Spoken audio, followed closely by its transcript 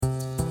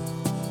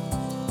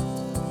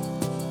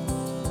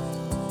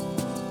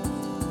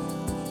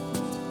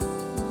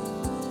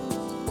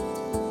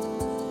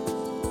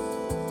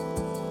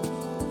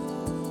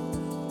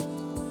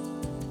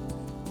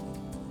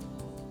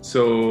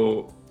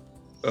So,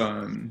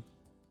 um,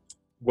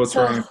 what's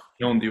So, wrong with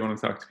your kiln? Do you want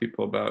to talk to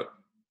people about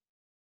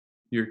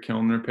your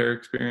kiln repair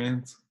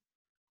experience?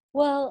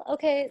 well,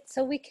 okay,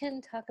 so we can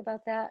talk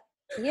about that.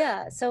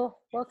 Yeah, so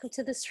welcome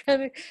to the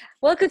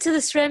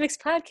Ceramics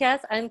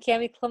Podcast. I'm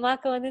Cami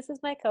Klamaco, and this is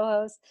my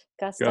co-host,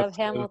 Gustav Gustav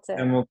Hamilton.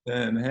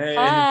 Hamilton. Hey.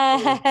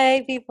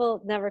 Hi,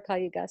 people never call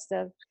you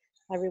Gustav.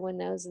 Everyone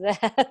knows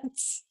that.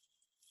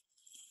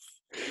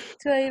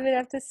 Do I even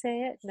have to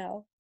say it?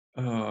 No.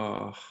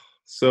 Uh,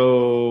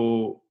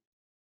 so,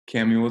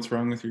 Cammy, what's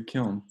wrong with your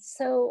kiln?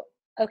 So,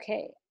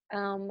 okay,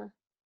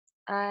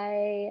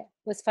 I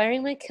was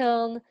firing my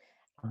kiln. It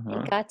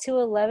Uh-huh. got to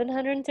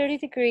 1130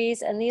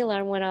 degrees and the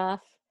alarm went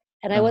off.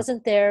 And I Uh-huh.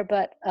 wasn't there,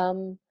 but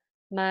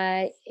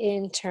my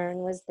intern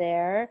was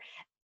there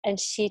and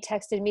she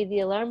texted me the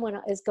alarm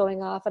is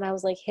going off and I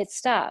was like, hit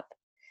stop.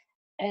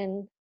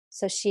 And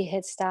so she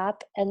hit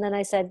stop and then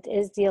I said,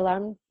 is the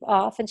alarm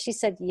off? And she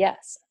said,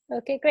 yes.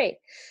 Okay, great.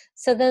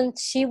 So then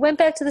she went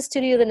back to the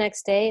studio the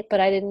next day, but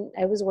I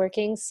was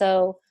working.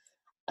 So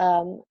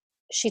um,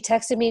 she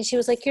texted me and she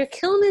was like, your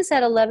kiln is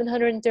at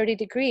 1130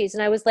 degrees.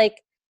 And I was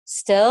like,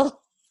 still?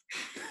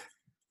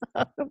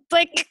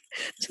 Like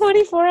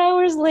 24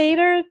 hours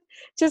later,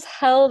 just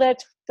held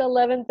at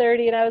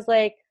 11:30, and I was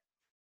like,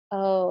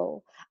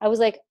 oh, I was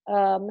like,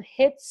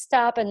 hit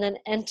stop and then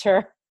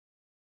enter.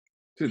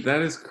 Dude,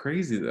 that is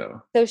crazy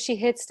though. So she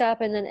hit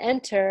stop and then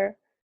enter,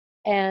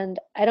 and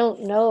I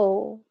don't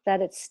know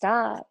that it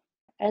stopped.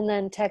 And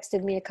then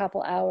texted me a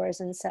couple hours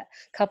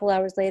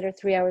later,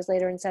 3 hours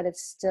later, and said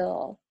it's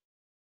still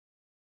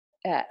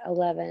at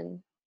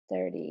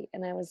 11:30.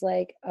 And I was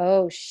like,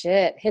 oh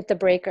shit, hit the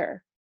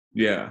breaker.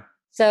 Yeah.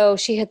 So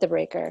she hit the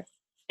breaker.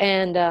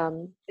 And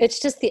it's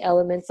just the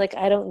elements. Like,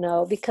 I don't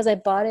know. Because I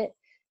bought it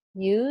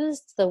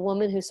used, the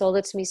woman who sold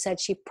it to me said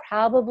she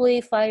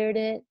probably fired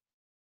it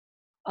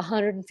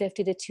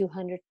 150 to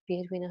 200,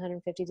 between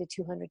 150 to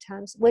 200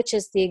 times, which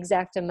is the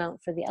exact amount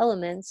for the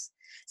elements.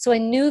 So I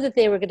knew that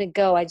they were going to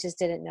go. I just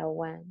didn't know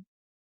when.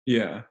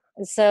 Yeah.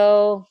 And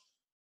so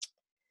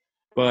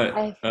But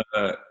I,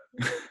 I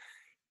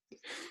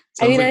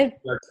sounds mean, like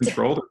you got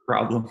controller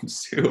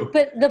problems too.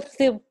 but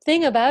the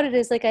thing about it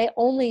is, like, I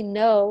only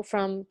know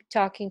from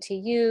talking to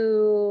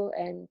you,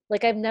 and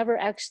like I've never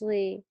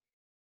actually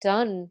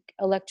done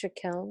electric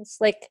kilns.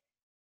 Like,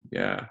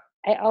 Yeah.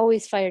 I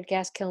always fired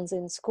gas kilns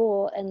in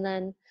school, and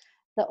then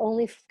the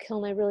only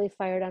kiln I really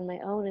fired on my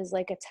own is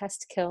like a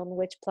test kiln,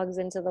 which plugs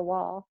into the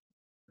wall.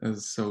 That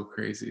is so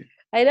crazy.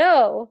 I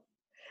know.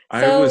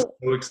 I was So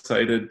so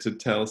excited to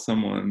tell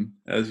someone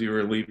as you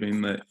were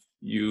leaving that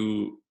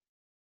you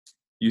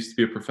used to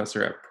be a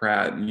professor at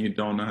Pratt and you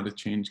don't know how to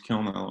change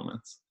kiln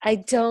elements. I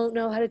don't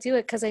know how to do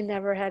it because I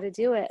never had to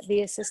do it.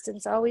 The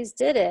assistants always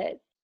did it.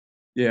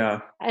 Yeah.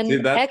 See,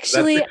 And that's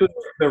actually,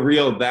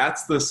 actually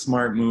that's the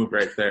smart move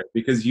right there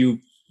because you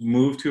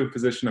move to a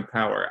position of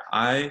power.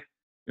 I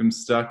am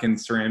stuck in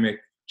ceramic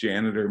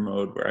janitor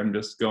mode where I'm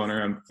just going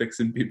around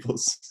fixing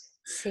people's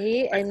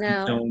see, and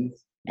now,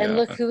 kilns. and Yeah.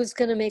 look who's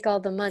going to make all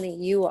the money.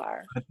 You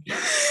are.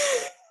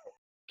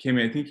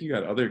 Kimmy, I think you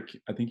got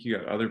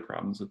other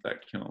problems with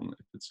that kiln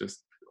if it's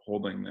just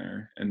holding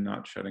there and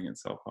not shutting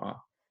itself off.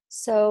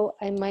 So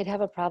I might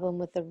have a problem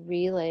with the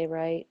relay,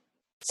 right?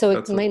 So it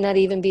That's what might not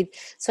even be.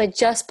 So I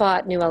just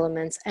bought new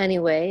elements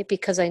anyway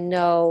because I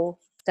know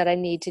that I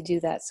need to do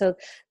that. So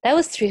that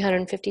was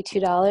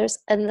 $352.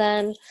 And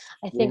then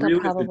I well think I'll relays are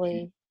cheap.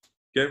 probably,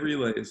 Get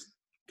relays.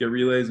 Get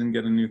relays and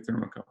get a new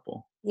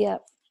thermocouple. yeah,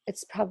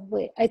 it's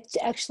probably, I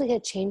actually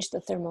had changed the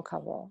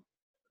thermocouple,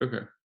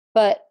 Okay.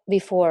 but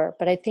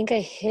I think I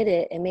hit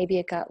it and maybe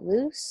it got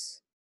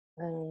loose.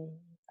 Um,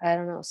 I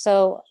don't know.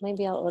 So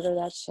maybe I'll order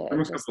that shit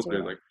and just Thermocouples do are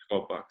it. like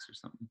 $12 or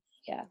something.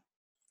 Yeah.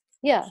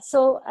 Yeah,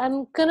 so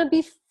I'm gonna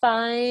be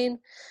fine.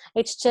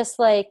 It's just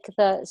like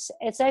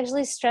it's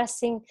actually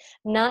stressing,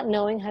 not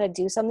knowing how to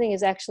do something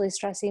is actually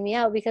stressing me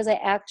out because I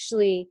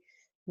actually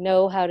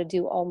know how to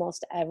do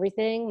almost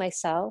everything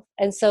myself.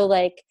 And so,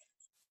 like,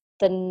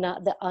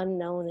 the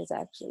unknown is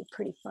actually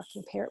pretty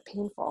fucking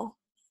painful.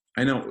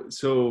 I know.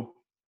 So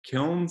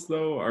kilns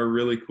though are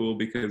really cool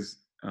because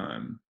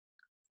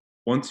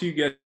once you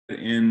get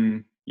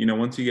in,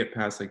 once you get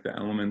past like the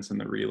elements and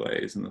the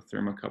relays and the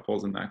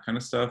thermocouples and that kind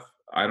of stuff,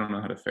 I don't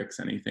know how to fix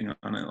anything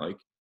on it. Like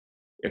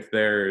if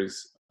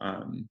there's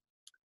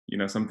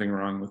something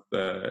wrong with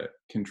the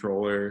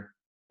controller,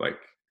 like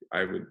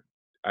I would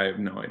I have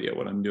no idea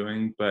what I'm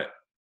doing, but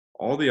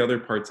all the other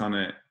parts on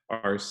it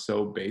are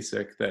so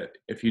basic that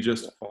if you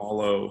just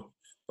follow,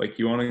 like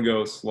you want to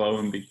go slow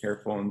and be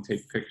careful and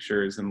take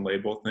pictures and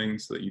label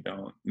things so that you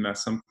don't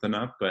mess something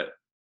up, but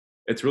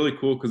it's really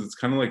cool because it's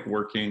kind of like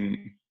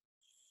working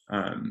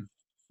um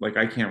like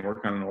I can't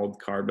work on an old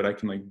car, but I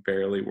can like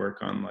barely work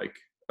on like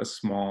a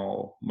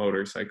small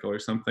motorcycle or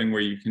something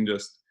where you can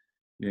just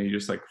you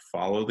just like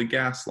follow the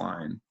gas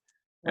line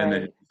and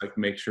then Right, like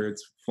make sure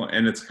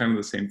and it's kind of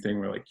the same thing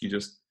where like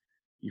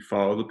you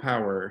follow the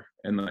power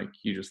and like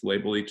you just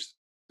label each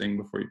thing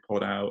before you pull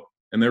it out,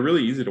 and they're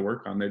really easy to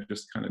work on. They're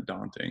just kind of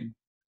daunting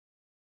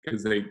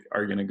because they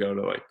are going to go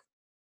to like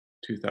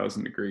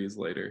 2,000 degrees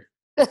later.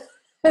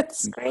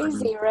 It's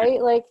crazy,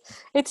 right? Like,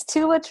 it's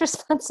too much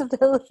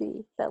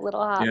responsibility, that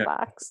little hot Yeah,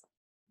 box.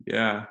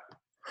 yeah.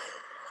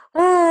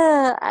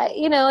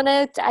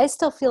 And I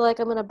still feel like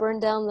I'm going to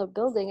burn down the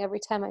building every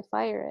time I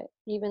fire it,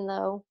 even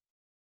though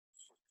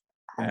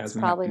It it's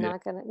hasn't probably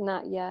happened yet.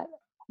 not yet.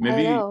 I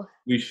Maybe know.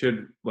 we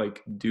should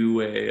like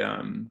do a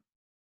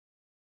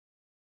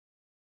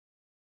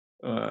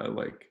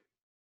like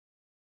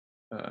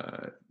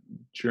uh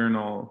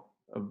journal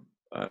of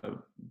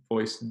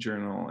voice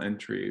journal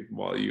entry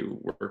while you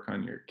work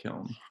on your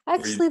kiln,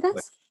 where you Actually,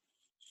 like,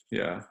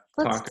 yeah,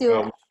 let's talk do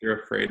about it. what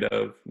you're afraid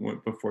of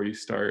before you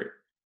start,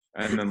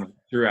 and then like,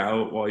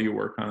 throughout while you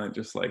work on it,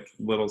 just like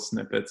little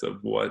snippets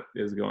of what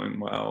is going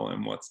well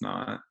and what's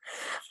not.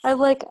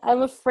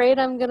 I'm afraid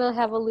I'm going to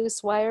have a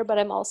loose wire, but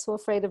I'm also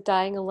afraid of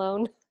dying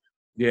alone.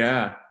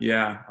 Yeah,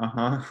 yeah,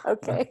 uh-huh.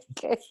 Okay,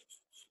 okay.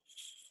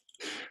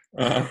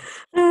 uh,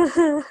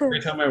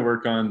 every time I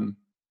work on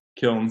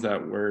kilns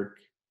at work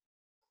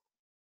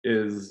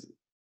is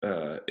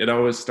it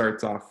always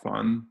starts off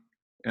fun,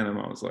 and I'm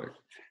always like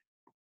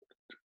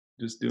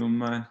just doing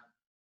my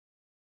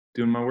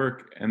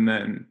work, and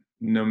then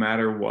no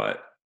matter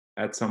what,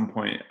 at some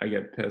point I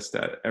get pissed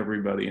at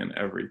everybody and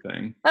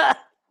everything.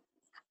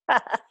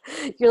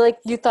 You're like,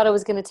 you thought it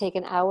was going to take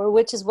an hour,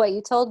 which is what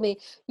you told me.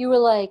 You were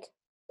like,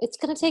 it's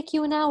going to take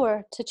you an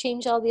hour to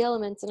change all the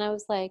elements. And I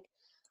was like,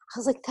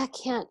 that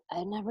can't,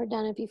 I've never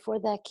done it before.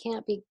 That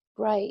can't be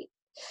right.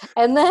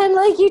 And then,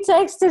 like, you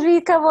texted me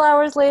a couple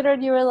hours later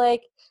and you were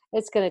like,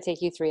 it's going to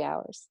take you 3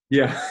 hours.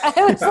 Yeah. I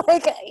was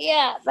like,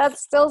 yeah, that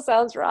still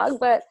sounds wrong,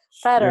 but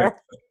Yeah, better.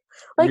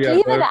 Like, yeah,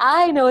 even but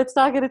I know it's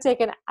not going to take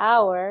an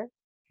hour.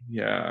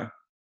 yeah,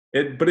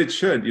 but it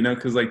should,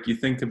 because like you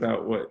think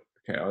about what,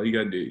 okay, all you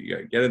gotta do, you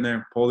gotta get in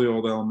there, pull the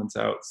old elements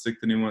out, stick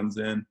the new ones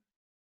in,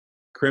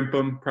 crimp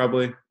them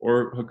probably,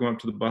 or hook them up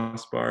to the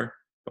bus bar,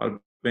 bada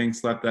bang,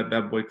 slap that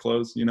bad boy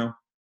closed.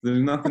 There's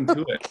nothing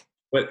to it,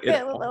 but I it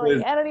don't know.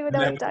 always, I don't even know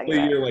what you're talking inevitably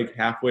about. you're like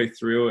halfway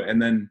through,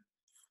 and then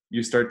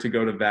you start to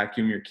go to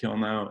vacuum your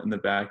kiln out, and the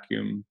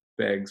vacuum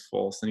bag's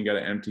full, so then you got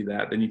to empty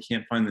that, then you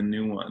can't find the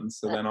new ones,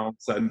 so then all of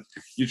a sudden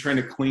you're trying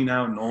to clean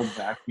out an old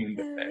vacuum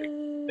bag.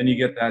 Then you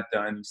get that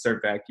done, you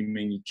start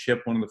vacuuming, you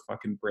chip one of the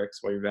fucking bricks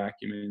while you're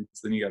vacuuming,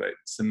 so then you got to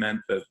cement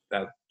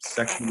that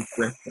section of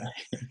brick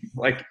back.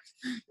 Like,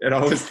 it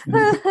always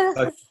turns into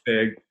such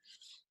big.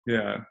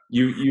 Yeah,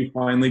 you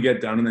finally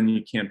get done, and then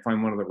you can't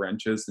find one of the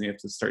wrenches, and you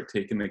have to start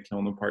taking the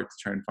kiln apart to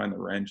try and find the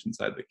wrench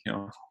inside the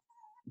kiln.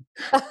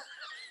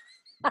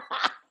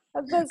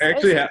 That's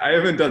Actually, I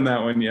haven't done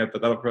that one yet,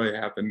 but that'll probably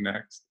happen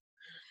next.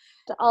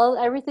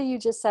 everything you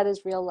just said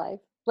is real life.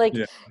 Like,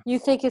 Yeah, you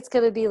think it's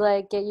gonna be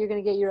like you're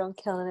gonna get your own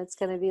kiln, and it's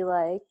gonna be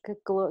like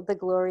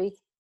the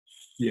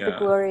yeah,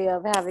 glory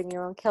of having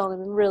your own kiln,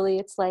 and really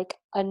it's like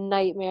a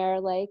nightmare.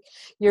 Like,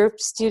 your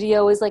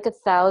studio is like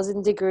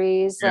 1,000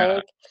 degrees. yeah,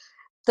 Like,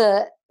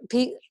 the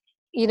pe-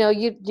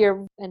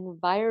 your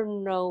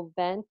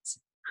environment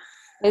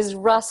is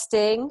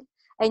rusting,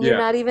 and you're yeah.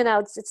 not even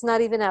out, it's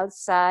not even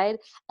outside.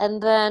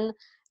 And then,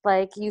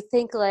 like, you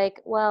think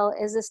like, well,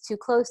 is this too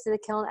close to the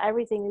kiln?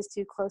 Everything is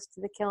too close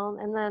to the kiln.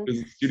 And then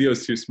Because the studio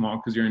is too small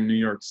because you're in New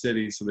York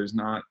City, so there's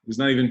not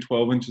even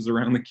 12 inches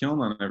around the kiln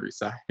on every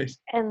side.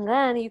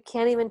 you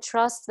can't even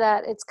trust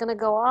that it's going to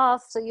go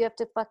off, so you have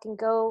to fucking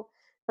go,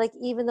 like,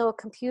 even though a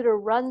computer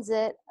runs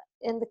it,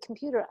 in the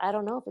computer, I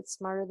don't know if it's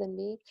smarter than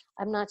me,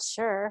 I'm not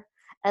sure.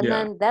 And Yeah.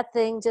 then that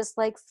thing just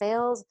like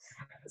fails,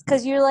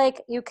 because you're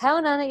like, you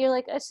count on it, you're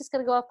like, it's just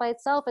going to go off by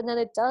itself, and then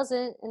it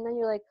doesn't, and then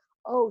you're like,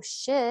 oh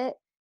shit,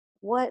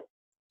 what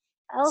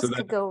So else then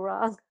could go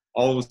wrong?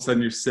 all of a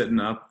sudden you're sitting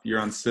up, you're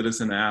on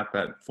Citizen app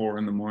at 4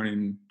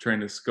 a.m. trying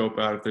to scope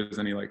out if there's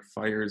any like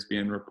fires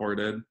being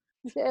reported.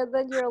 And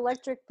then your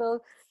electric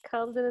bill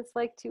comes and it's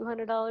like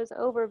 $200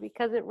 over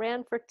because it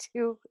ran for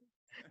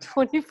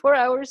 24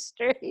 hours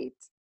straight.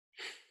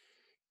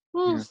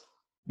 Hmm. Yeah.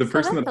 The So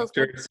person that that I feels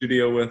share good. a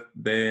studio with,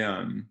 they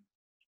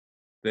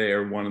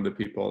are one of the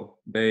people.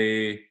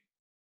 They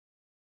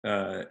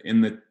in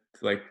the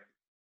like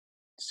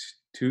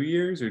 2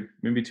 years or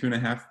maybe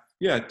 2.5,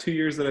 yeah, 2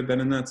 years that I've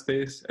been in that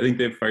space, I think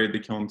they've fired the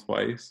kiln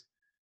twice.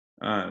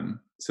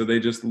 So they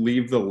just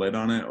leave the lid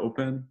on it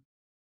open,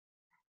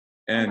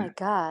 Oh my and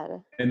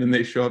God. and then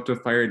they show up to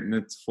fire it, and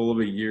it's full of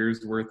a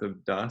year's worth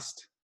of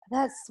dust.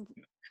 That's,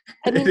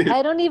 I It mean, is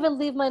I don't even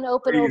leave mine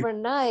open crazy.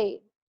 overnight.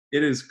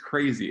 It is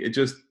crazy. It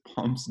just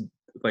pumps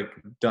like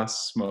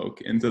dust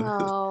smoke into the.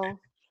 No,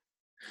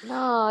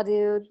 no,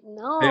 dude. They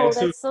No,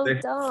 also that's so they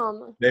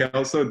dumb. they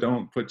also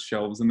don't put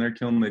shelves in their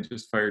kiln. They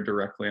just fire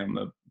directly on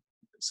the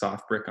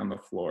soft brick on the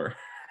floor.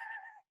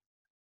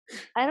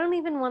 I don't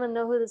even want to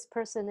know who this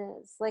person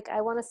is. Like,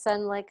 I want to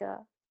send a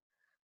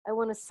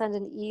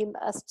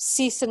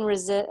cease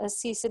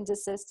and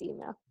desist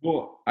email.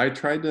 Well, I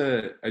tried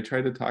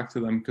to talk to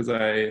them because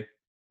I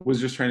was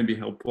just trying to be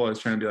helpful. I was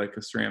trying to be like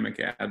a ceramic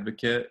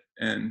advocate,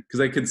 and because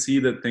I could see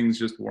that things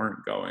just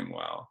weren't going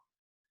well.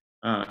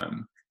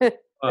 Um,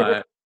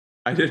 but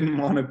I didn't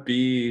want to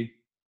be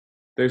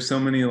there's so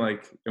many,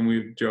 like, and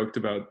we've joked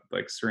about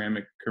like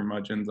ceramic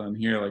curmudgeons on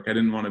here. Like, I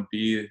didn't want to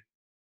be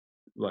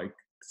like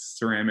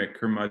ceramic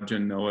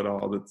curmudgeon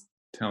know-it-all that's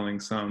telling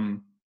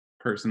some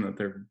person that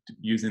they're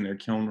using their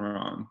kiln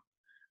wrong,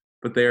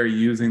 but they are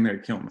using their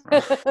kiln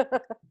wrong.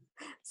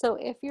 So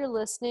if you're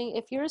listening,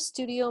 if you're a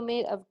studio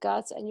mate of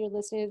Guts and you're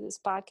listening to this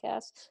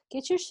podcast,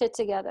 get your shit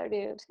together,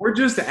 dude. We're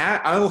just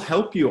I'll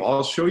help you.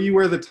 I'll show you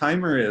where the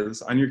timer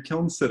is on your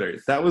kiln sitter.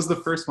 That was the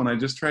first one. I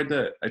tried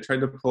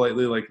to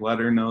politely like let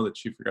her know that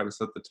she forgot to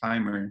set the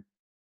timer,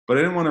 but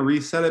I didn't want to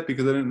reset it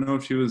because I didn't know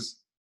if she was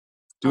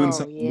doing Oh,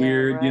 something yeah,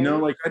 weird,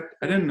 right. like I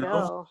There you didn't know.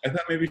 go. I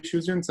thought maybe she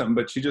was doing something,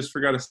 but she just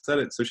forgot to set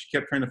it. So she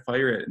kept trying to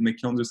fire it and the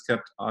kiln just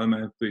kept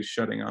automatically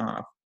shutting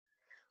off.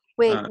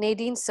 Wait, Uh,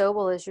 Nadine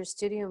Sobel is your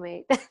studio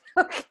mate.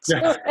 Look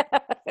yeah,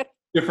 at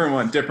different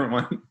one.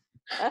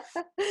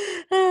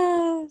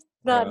 you.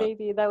 Not Uh,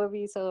 Nadine. That would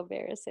be so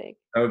embarrassing.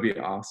 that would be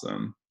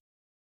awesome.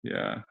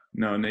 Yeah.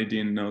 No,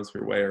 Nadine knows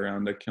her way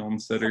around a kiln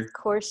Of sitter.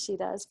 course she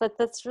does. But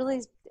it's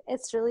really,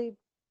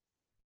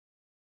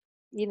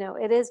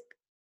 it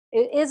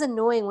is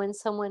annoying when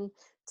someone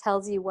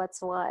tells you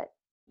what's what.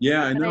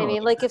 Yeah, You I know what I know.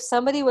 mean? Like if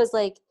somebody was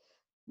like,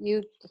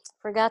 you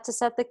forgot to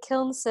set the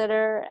kiln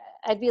sitter,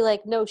 I'd be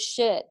like, no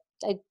shit.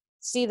 I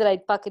see that I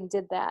fucking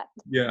did that.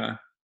 Yeah.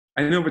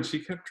 I know, but she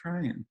kept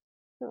trying.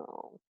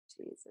 Oh,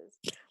 Jesus.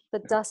 The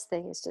dust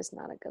thing is just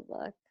not a good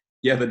look.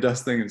 Yeah, the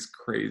dust thing is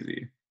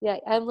crazy. Yeah,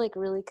 I'm like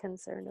really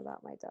concerned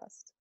about my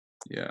dust.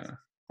 Yeah.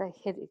 I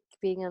hit it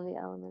being on the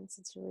elements.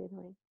 It's really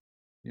annoying.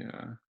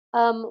 Yeah.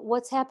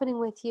 What's happening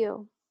with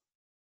you?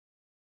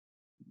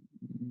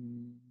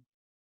 Mm,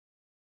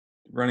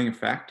 running a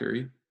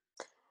factory.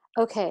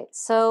 Okay,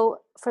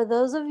 so for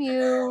those of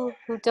you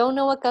who don't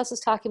know what Gus is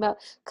talking about,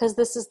 because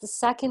this is the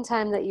second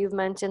time that you've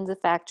mentioned the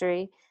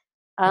factory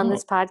on Oh,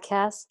 this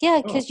podcast. Yeah,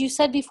 oh, because you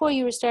said before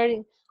you were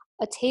starting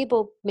a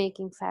table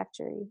making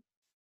factory.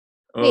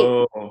 Wait,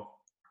 oh.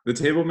 The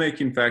table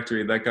making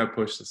factory that got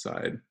pushed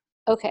aside.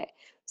 okay.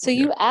 So Yeah.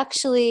 you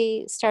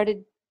actually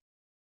started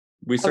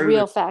We a started a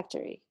real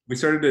factory, we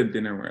started a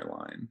dinnerware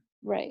line.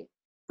 right?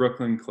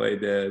 Brooklyn Clay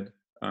did.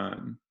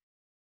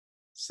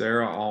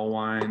 Sarah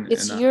Allwine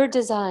It's and your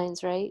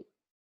designs, right?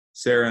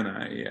 Sarah and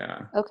I,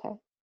 yeah. Okay.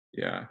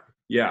 Yeah.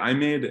 Yeah, I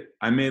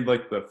made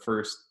like the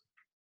first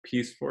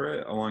piece for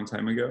it a long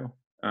time ago.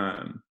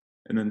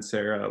 And then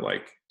Sarah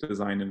like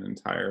designed an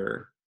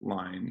entire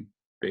line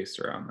based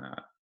around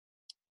that.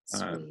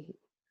 Sweet.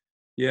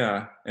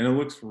 Yeah, and it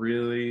looks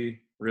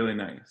really, really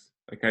nice.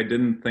 Like I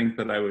didn't think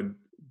that I would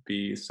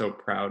be so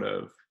proud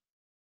of.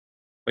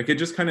 Like it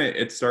just kind of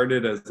it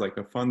started as like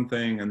a fun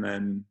thing, and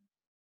then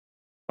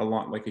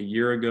like a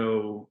year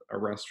ago, a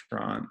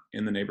restaurant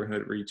in the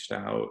neighborhood reached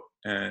out,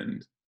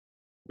 and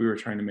we were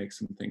trying to make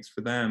some things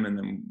for them, and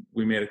then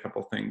we made a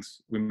couple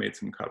things. We made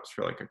some cups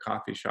for like a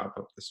coffee shop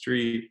up the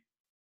street,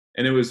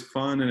 and it was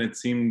fun, and it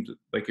seemed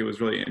like it was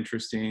really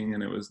interesting,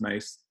 and it was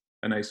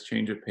a nice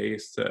change of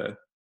pace to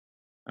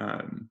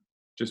um,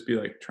 just be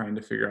like trying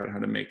to figure out how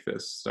to make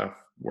this stuff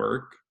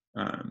work.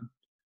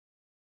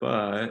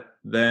 But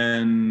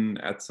then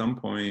at some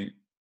point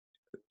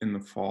in the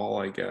fall,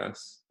 I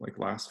guess, like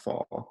last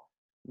fall,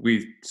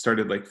 we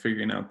started like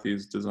figuring out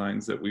these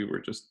designs that we were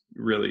just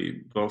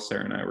really, both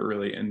Sarah and I were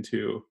really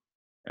into.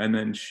 And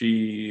then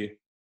she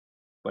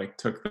like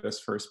took this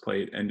first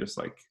plate and just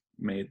like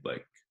made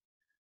like,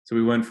 so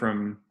we went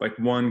from like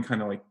one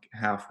kind of like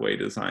halfway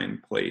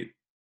design plate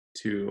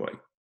to like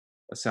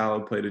a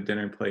salad plate, a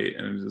dinner plate,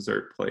 and a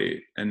dessert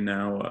plate, and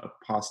now a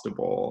pasta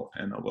bowl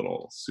and a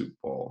little soup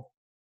bowl.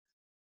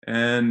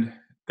 And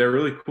they're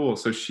really cool.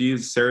 So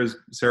Sarah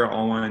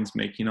Allwine's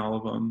making all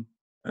of them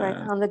Right,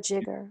 uh, on the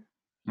jigger.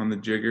 on the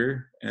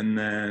jigger, and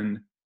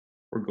then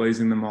we're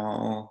glazing them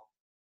all,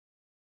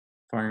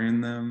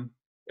 firing them.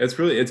 It's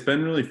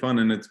been really fun,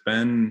 and it's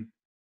been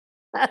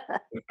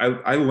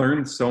I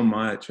learned so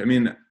much. I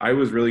mean, I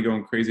was really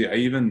going crazy. I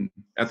even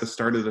at the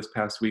start of this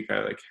past week,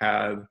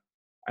 I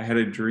had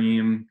a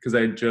dream because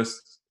I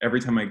just every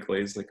time I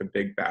glaze like a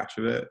big batch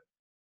of it,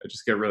 I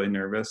just get really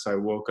nervous. So I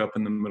woke up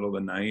in the middle of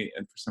the night,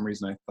 and for some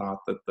reason, I thought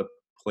that the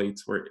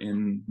plates were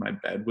in my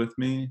bed with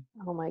me,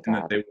 Oh my and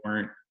that God. they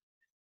weren't.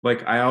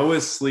 Like I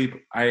always sleep.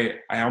 I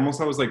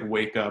almost always like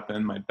wake up,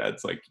 and my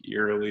bed's like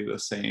eerily the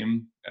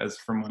same as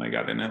from when I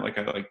got in it. Like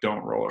I like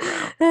don't roll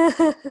around,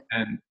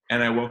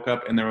 and I woke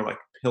up, and there were like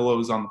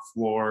pillows on the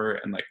floor,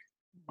 and like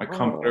my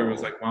comforter was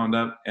Whoa. like wound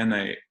up, and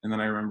then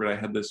I remembered I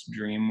had this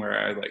dream where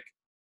I like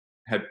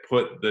had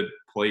put the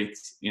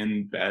plates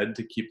in bed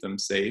to keep them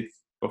safe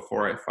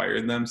before I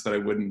fired them so that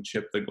I wouldn't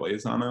chip the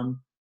glaze on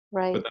them. But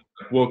Right. then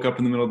I woke up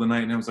in the middle of the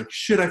night and I was like,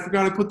 shit, I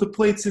forgot to put the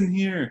plates in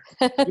here.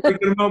 I gotta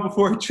get them out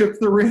before I chip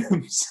the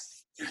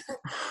rims.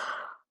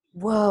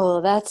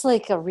 Whoa, that's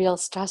like a real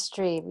stress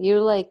dream.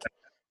 You're like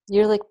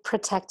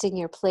protecting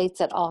your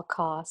plates at all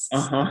costs.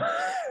 Uh-huh.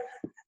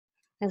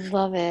 I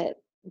love it.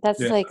 Yeah.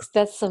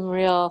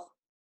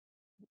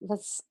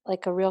 That's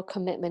like a real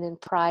commitment and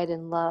pride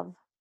and love.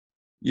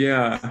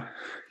 Yeah. And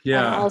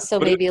Yeah. also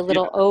But maybe a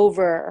little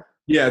over.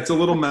 yeah, it's a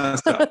little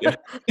messed up. Yeah.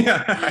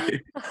 Yeah.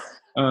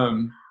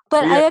 Um,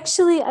 But Well, yeah,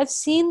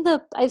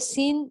 I've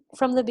seen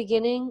from the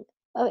beginning.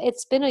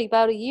 It's been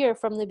about a year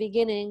from the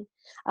beginning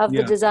of the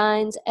yeah,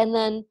 designs, and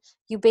then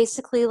you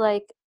basically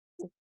like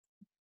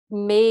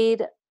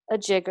made a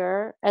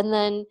jigger, and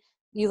then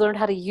you learned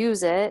how to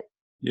use it,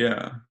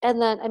 yeah,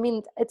 and then I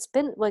mean, it's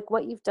been like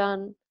what you've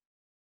done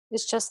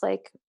is just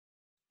like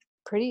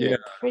yeah,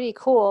 pretty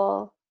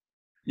cool.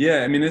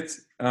 yeah. I mean, it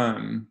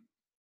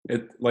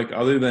like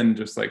other than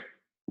just like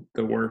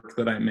the work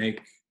that I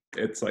make,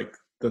 it's like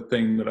the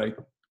thing that I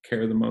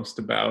care the most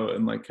about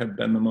and like have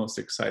been the most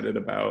excited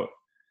about,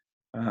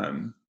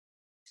 um,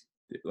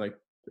 like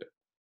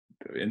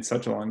in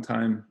such a long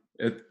time.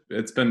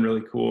 It's been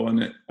really cool,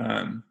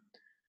 and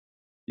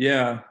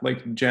yeah,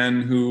 like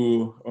Jen,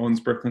 who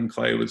owns Brooklyn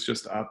Clay, was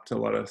just up to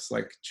let us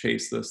like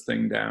chase this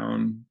thing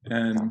down It's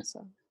and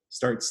awesome.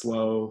 start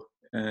slow.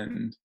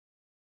 And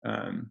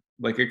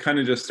like it kind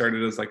of just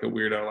started as like a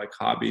weirdo like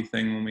hobby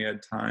thing when we had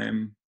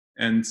time.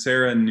 And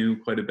Sarah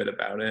knew quite a bit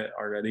about it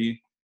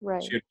already.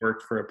 Right, She had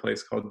worked for a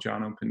place called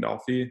Jono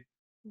Pandolfi,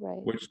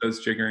 right. which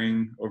does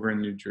jiggering over in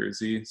New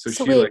Jersey. So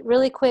So she like, wait,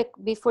 really quick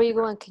before you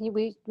go on, can you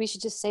we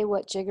should just say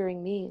what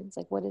jiggering means?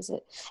 Like what is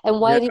it? And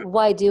yeah.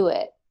 why do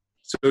it?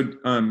 So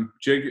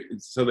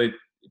so they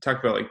talk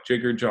about like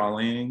jigger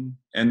jollying,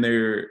 and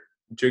they're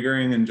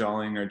jiggering and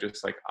jollying are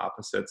just like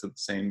opposites of the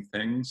same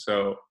thing.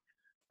 So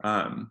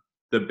um,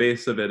 the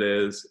base of it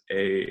is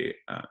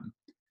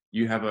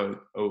you have a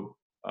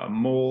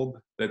mold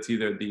that's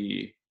either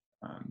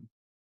um,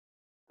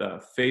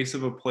 the face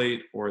of a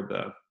plate or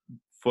the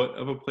foot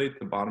of a plate,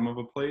 the bottom of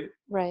a plate,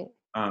 Right,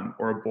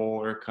 or a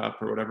bowl or a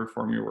cup or whatever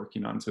form you're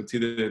working on. So it's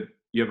either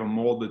you have a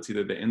mold that's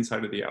either the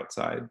inside or the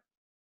outside,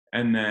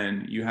 and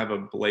then you have a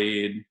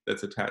blade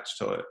that's attached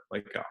to it,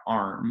 like an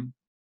arm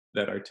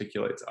that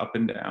articulates up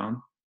and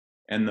down,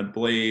 and the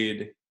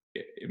blade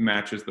it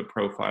matches the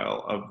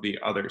profile of the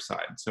other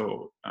side.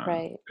 So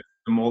right,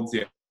 the mold's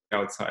the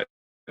outside,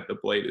 the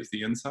blade is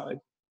the inside,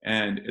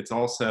 and it's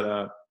all set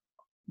up.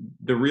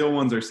 The real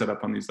ones are set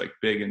up on these like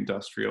big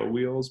industrial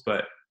wheels,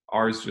 but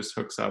ours just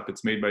hooks up.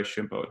 It's made by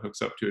Shimpo. It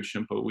hooks up to a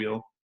Shimpo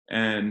wheel,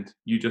 and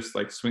you just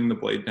like swing the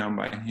blade down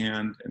by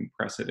hand and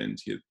press it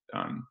into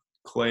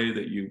clay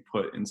that you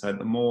put inside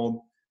the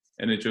mold,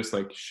 and it just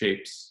like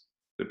shapes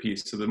the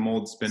piece. So the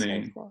mold so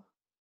spinning. cool.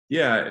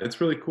 Yeah, it's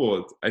really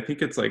cool. I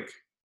think it's like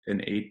an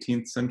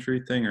 18th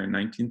century thing or a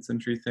 19th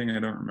century thing. I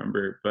don't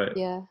remember, but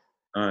Yeah,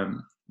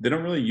 they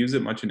don't really use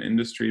it much in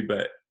industry.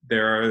 But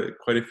there are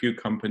quite a few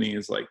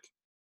companies like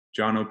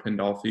Jono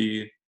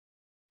Pandolfi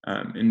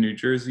in New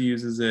Jersey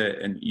uses it,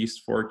 and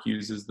East Fork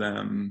uses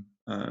them.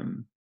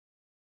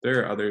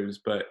 There are others,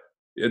 but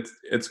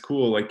it's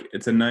cool. Like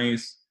it's a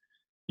nice.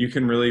 You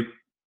can really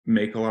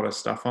make a lot of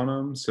stuff on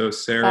them. So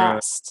Sarah,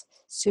 fast,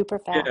 super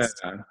yeah,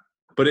 fast.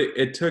 but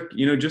it took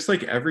just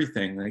like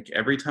everything. Like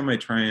every time I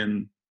try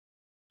and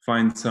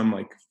find some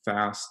like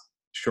fast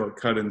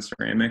shortcut in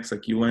ceramics,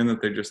 like you learn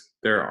that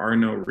there are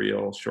no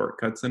real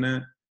shortcuts in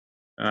it.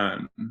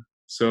 Um,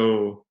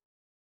 so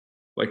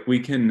like we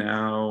can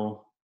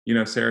now,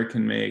 Sarah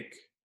can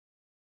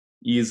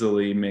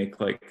easily make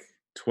like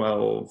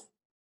 12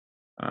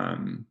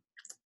 um,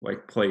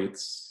 like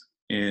plates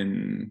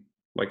in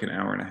like an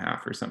hour and a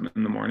half or something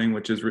in the morning,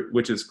 which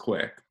is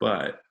quick.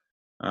 But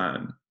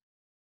um,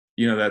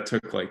 it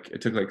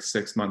took like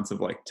 6 months of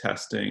like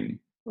testing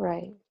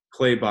Right,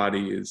 clay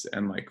bodies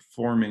and like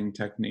forming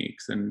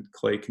techniques and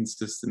clay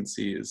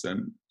consistencies,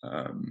 and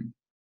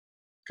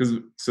because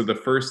so the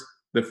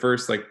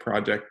first like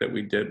project that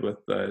we did with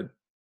the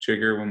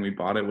jigger when we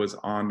bought it was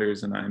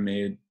Anders and I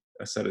made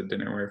a set of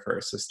dinnerware for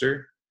our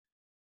sister,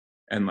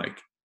 and like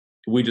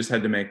we just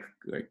had to make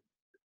like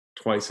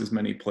twice as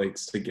many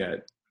plates to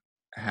get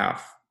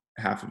half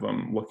half of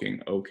them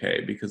looking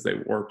okay because they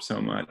warped so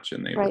much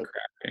and they were right.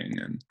 cracking.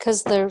 And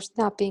Because they're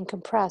not being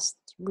compressed,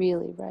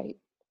 really, right?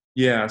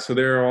 yeah, so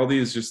there are all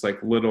these just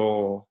like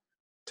little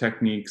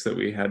techniques that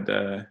we had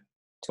to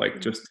like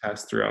Mm. just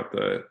test throughout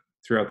the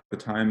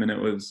time, and it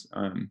was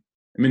I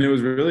mean it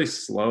was really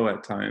slow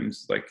at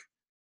times, like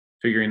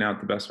figuring out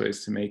the best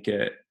ways to make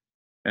it.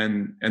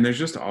 And there's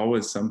just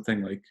always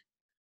something like,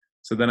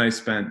 so then I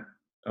spent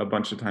a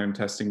bunch of time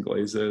testing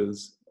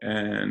glazes,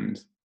 and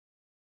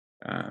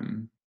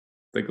um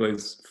the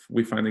glaze,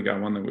 we finally got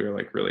one that we were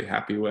like really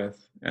happy with,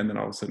 and then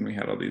all of a sudden we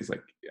had all these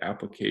like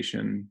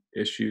application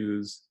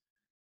issues.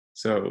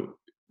 So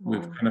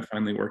we've Wow. kind of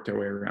finally worked our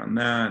way around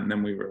that, and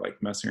then we were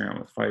like messing around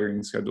with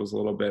firing schedules a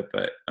little bit.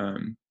 But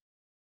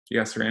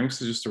yeah,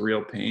 ceramics is just a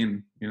real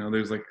pain.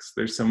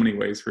 There's so many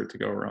ways for it to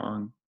go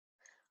wrong.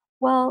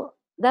 Well,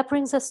 that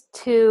brings us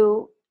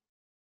to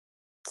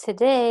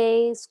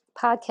today's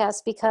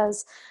podcast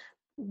because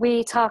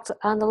we talked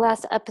on the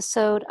last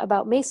episode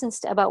about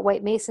about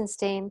white mason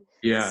stain.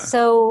 Yeah,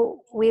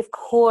 So we of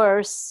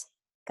course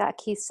got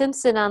Keith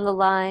Simpson on the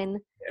line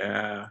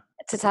yeah,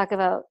 to talk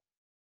about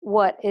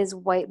what is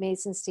white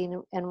mason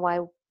stain and why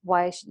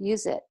I should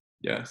use it.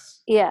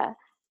 yes. Yeah,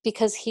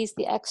 because he's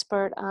the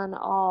expert on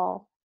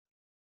all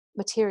Yeah,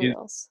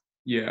 materials.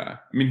 yeah.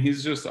 I mean,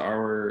 he's just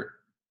our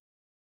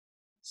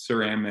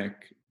ceramic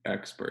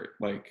expert.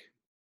 Like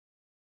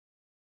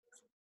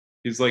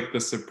He's like the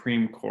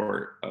Supreme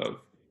Court of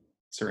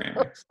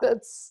ceramics.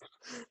 That's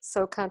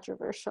so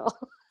controversial.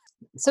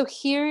 So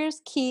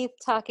here's Keith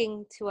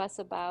talking to us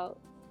about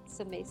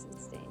some mason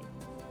stain.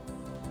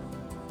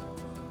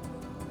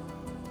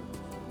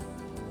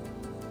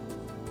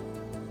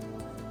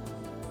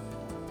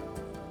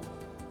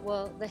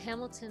 Well, the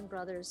Hamilton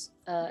brothers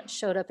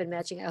showed up in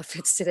matching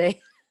outfits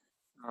today.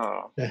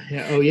 Oh, The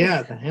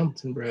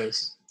Hamilton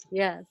Bros.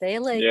 Yeah, they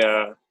like.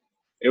 yeah.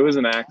 It was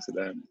an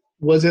accident.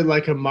 Was it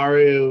like a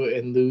Mario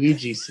and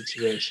Luigi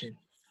situation?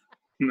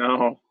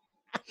 No,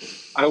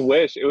 I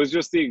wish it was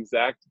just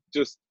exact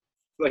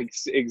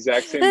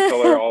same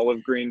color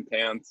olive green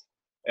pants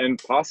and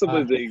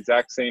possibly the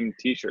exact same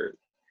T-shirt,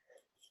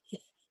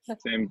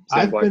 same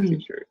black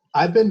T-shirt.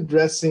 I've been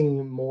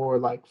dressing more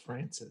like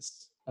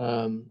Francis,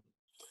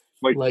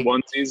 like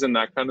onesies and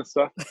that kind of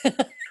stuff.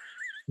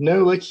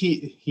 No, like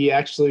he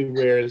actually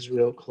wears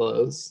real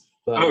clothes,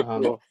 but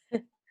cool.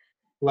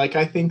 Like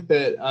I think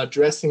that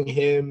dressing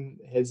him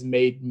has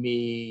made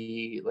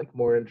me like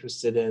more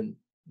interested in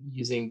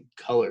using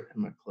color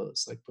in my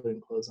clothes, like putting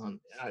clothes on.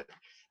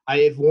 I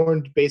have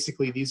worn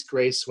basically these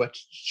gray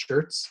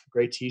sweatshirts,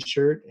 gray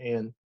t-shirt,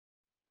 and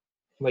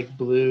like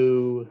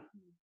blue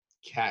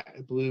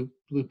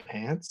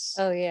pants.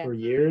 Oh yeah. For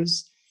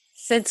years.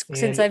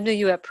 Since I knew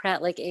you at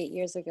Pratt like 8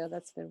 years ago,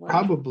 that's been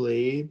wonderful.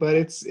 Probably, but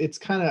it's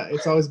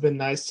always been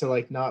nice to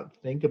like not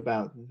think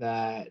about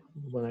that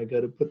when I go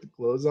to put the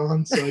clothes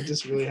on. So I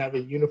just really have a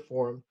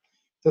uniform.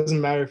 It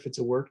doesn't matter if it's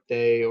a work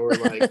day or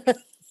like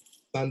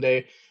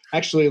Sunday.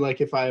 Actually,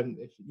 like if I'll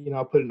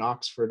put an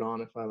Oxford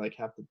on if I like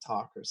have to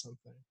talk or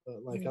something.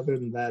 But like other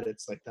than that,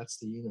 it's like that's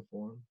the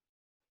uniform.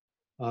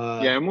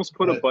 I almost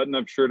put a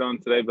button-up shirt on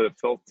today, but it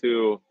felt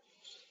too.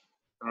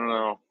 I don't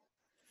know.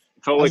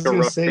 It felt like a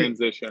rough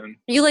transition.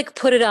 You like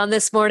put it on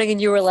this morning, and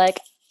you were like,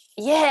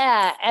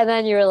 "Yeah," and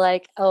then you were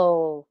like,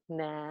 "Oh,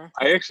 nah."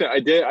 I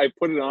did. I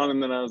put it on,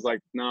 and then I was like,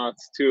 "No,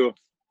 it's too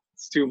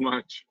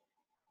much."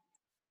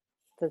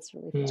 That's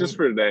really funny. Just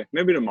for today.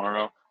 Maybe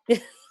tomorrow.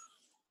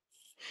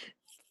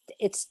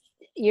 It's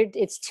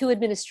too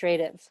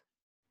administrative.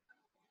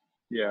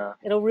 Yeah.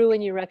 It'll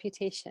ruin your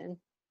reputation.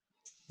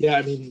 Yeah,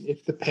 I mean,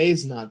 if the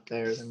pay's not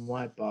there, then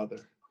why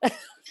bother?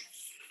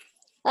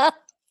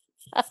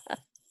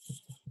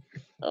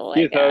 Oh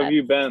Keith, how have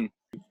you been?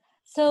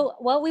 So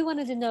what we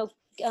wanted to know,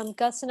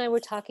 Gus and I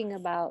were talking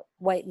about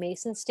white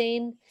mason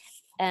stain,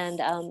 and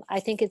I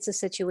think it's a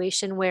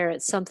situation where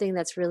it's something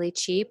that's really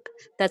cheap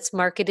that's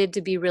marketed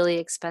to be really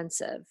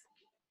expensive,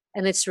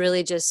 and it's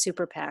really just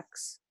super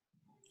packs.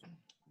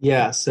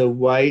 Yeah, so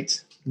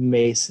white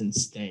mason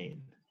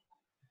stain.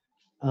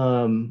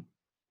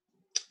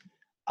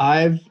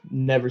 I've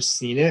never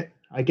seen it.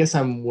 I guess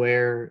I'm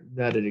aware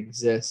that it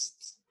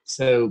exists.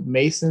 So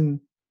Mason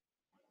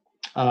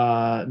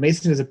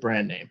is a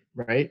brand name,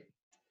 right?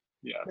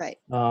 Yes. Right.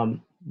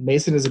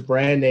 Mason is a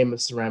brand name of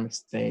ceramic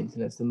stains,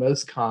 and it's the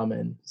most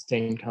common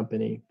stain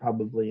company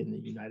probably in the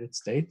United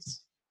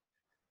States.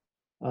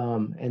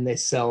 And they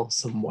sell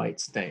some white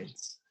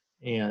stains,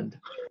 and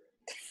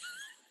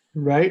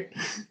right,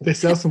 they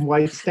sell some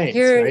white stains.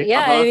 Right?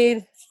 Yeah, I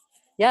mean,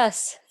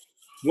 yes.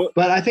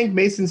 But I think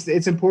Mason's.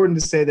 It's important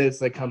to say that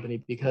it's like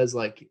company because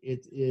like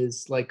it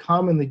is like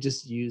commonly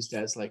just used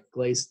as like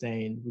glaze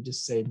stain. We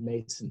just say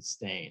Mason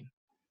stain,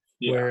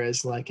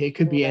 whereas like it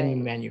could be any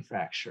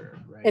manufacturer.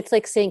 Right? It's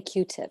like saying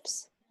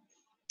Q-tips.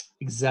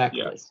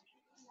 Exactly. Yes.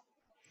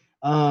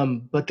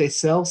 But they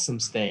sell some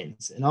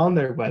stains, and on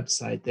their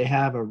website they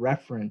have a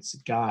reference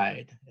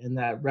guide, and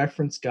that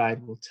reference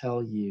guide will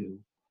tell you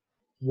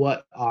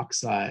what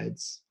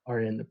oxides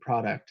are in the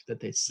product that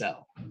they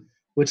sell,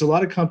 which a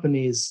lot of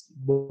companies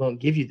won't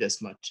give you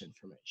this much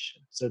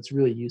information. So it's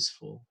really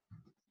useful.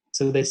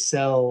 So they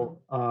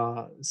sell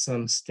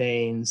some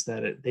stains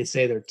that they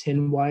say they're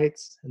tin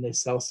whites, and they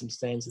sell some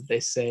stains that they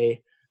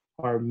say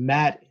are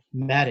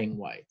matting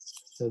whites.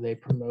 So they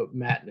promote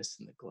mattness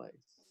in the glaze.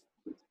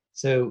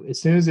 So as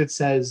soon as it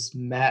says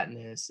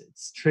mattness, it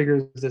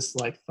triggers this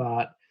like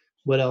thought,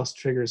 what else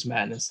triggers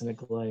mattness in a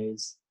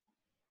glaze?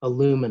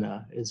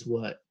 Alumina is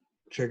what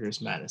triggers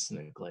mattness in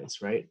a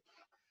glaze, right?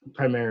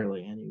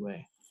 Primarily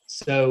anyway.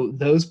 So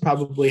those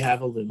probably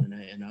have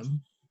alumina in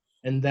them.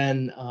 And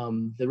then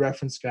the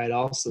reference guide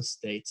also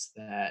states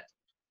that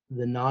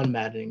the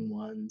non-matting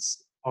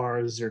ones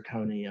are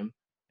zirconium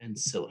and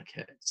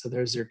silicate. So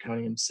they're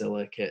zirconium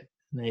silicate.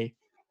 And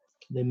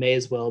they may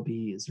as well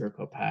be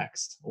Zirco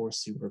packs or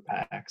super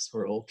packs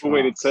or ultra. Oh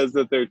wait, it says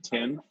that they're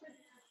tin.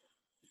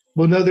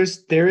 Well, no,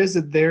 there is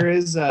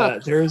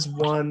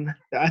one.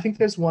 I think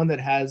there's one that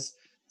has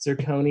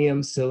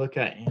zirconium,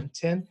 silica, and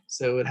tin.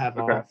 So it would have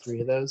all three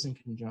of those in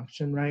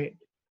conjunction, right?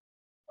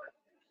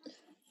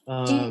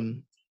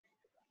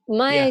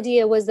 My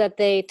idea was that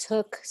they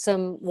took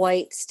some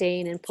white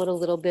stain and put a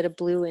little bit of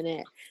blue in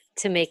it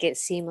to make it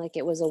seem like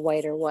it was a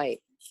whiter white.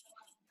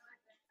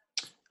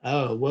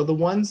 Oh, well, the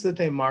ones that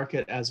they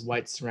market as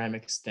white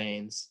ceramic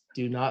stains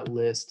do not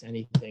list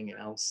anything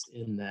else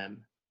in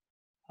them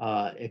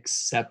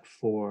except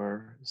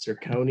for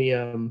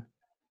zirconium,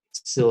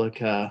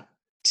 silica,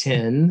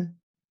 tin,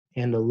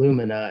 and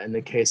alumina in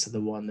the case of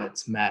the one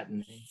that's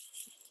matining.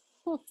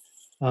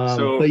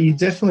 So But you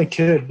definitely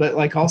could. But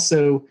like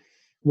also,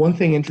 one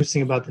thing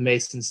interesting about the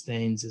Mason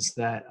stains is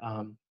that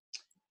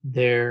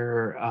they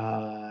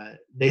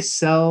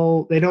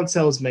don't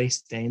sell as many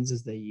stains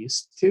as they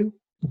used to.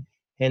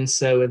 And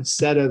so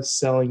instead of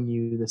selling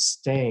you the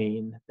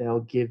stain, they'll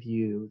give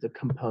you the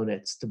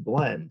components to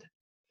blend.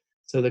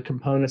 So the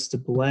components to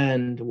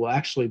blend will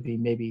actually be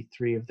maybe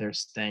 3 of their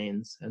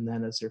stains and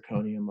then a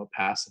zirconium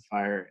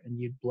opacifier, and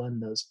you'd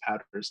blend those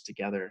powders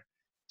together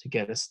to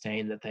get a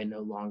stain that they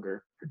no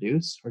longer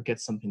produce or get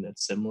something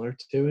that's similar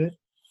to it.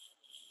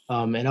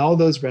 And all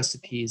those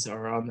recipes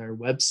are on their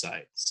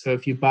website. So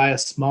if you buy a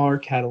smaller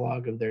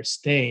catalog of their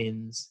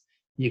stains,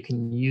 you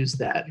can use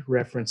that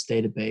reference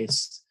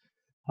database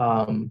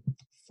um,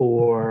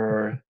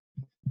 for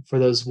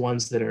those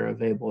ones that are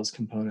available as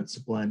components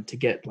to blend to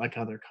get like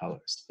other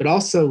colors. But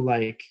also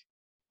like,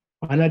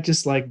 why not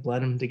just like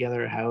blend them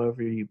together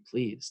however you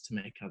please to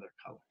make other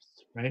colors,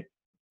 right?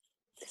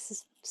 This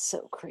is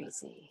so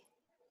crazy.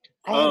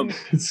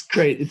 It's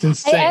great. It's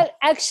insane.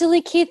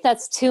 Actually, Keith,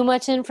 that's too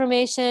much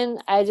information.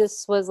 I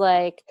just was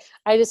like,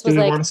 Do we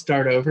want to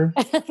start over?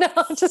 no,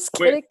 I'm just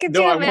wait, kidding. Could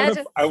no, you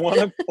imagine? I want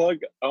to plug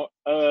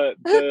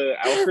the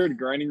Alfred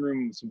Grinding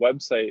Room's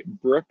website.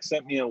 Brooke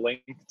sent me a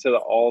link to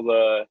all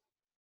the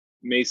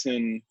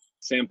Mason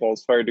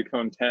samples fired to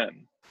cone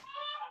 10.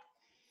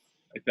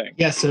 I think.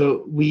 Yeah,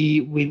 so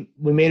we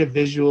made a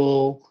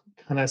visual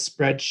kind of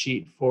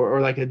spreadsheet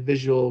or like a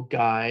visual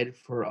guide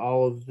for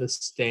all of the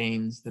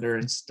stains that are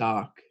in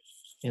stock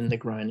in the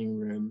grinding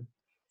room.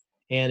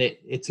 And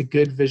it's a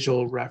good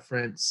visual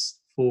reference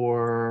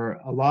for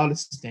a lot of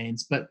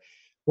stains. But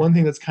one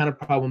thing that's kind of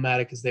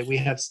problematic is that we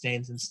have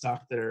stains in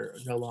stock that are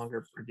no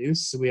longer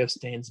produced. So we have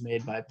stains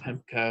made by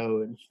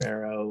Pemco and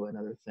Faro and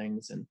other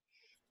things. And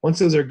once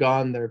those are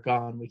gone, they're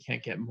gone. We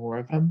can't get more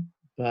of them.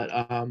 But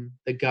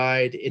the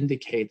guide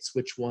indicates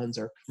which ones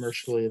are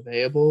commercially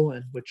available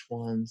and which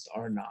ones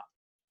are not.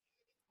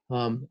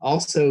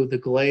 Also, the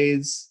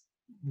glaze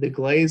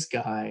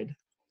guide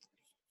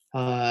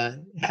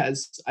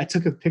I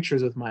took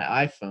pictures with my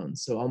iPhone,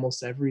 so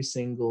almost every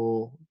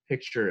single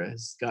picture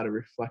has got a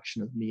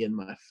reflection of me and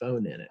my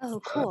phone in it. Oh,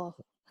 cool.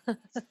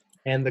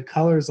 And the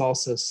color is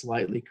also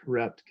slightly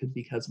corrupt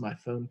because my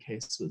phone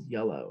case was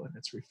yellow and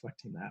it's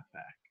reflecting that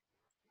back.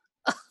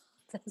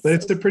 But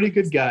it's a pretty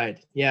good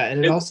guide. Yeah,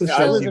 and it also I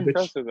shows was you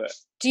impressed with it.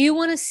 Do you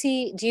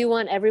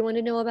want everyone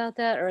to know about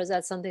that, or is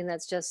that something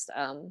that's just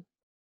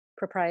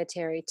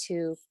proprietary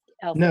to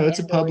Alpha? No, it's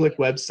a public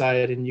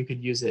website and you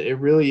could use it. It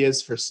really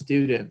is for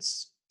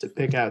students to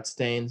pick out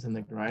stains in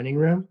the grinding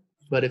room.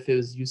 But if it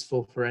was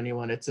useful for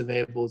anyone, it's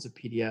available as a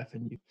PDF.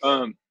 And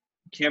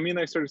Cammy and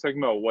I started talking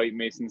about white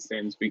Mason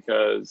stains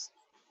because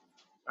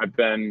I've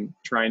been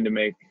trying to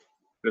make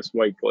this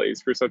white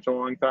glaze for such a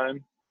long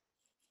time.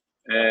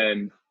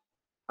 And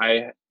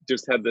I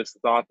just had this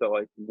thought that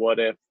like, what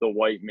if the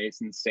white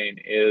Mason stain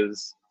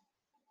it's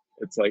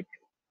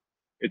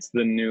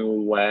the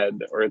new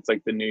lead, or it's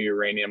like the new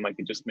uranium. Like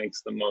it just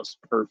makes the most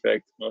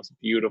perfect, most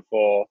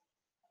beautiful,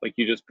 like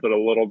you just put a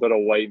little bit of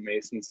white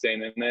Mason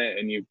stain in it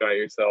and you've got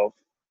yourself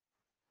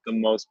the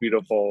most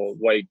beautiful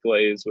white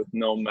glaze with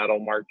no metal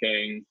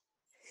marking.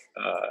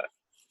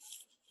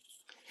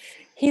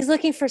 He's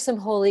looking for some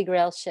holy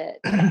grail shit.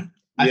 I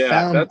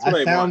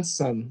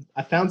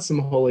found some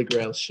holy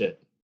grail shit.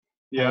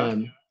 Yeah.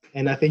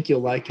 And I think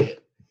you'll like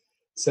it.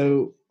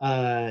 So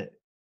our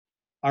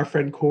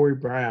friend Corey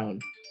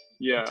Brown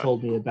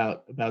told me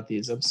about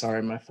these. I'm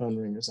sorry, my phone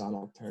ringer's on.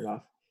 I'll turn it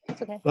off.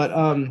 That's okay. But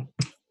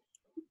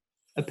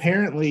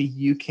apparently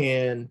you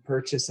can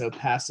purchase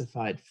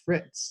opacified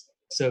frits.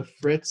 So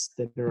frits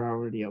that are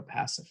already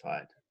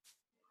opacified.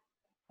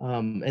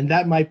 And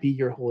that might be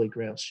your holy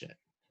grail shit.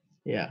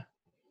 Yeah.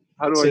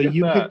 How do I get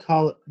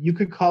that? You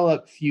could call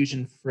up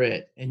Fusion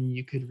Frit and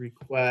you could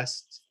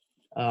request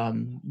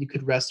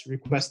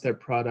request their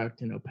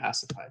product in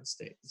opacified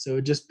state. So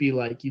it'd just be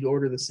like you'd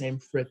order the same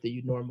frit that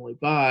you normally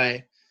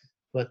buy,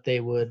 but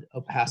they would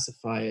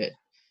opacify it,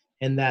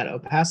 and that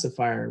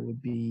opacifier would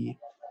be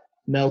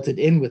melted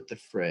in with the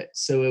frit.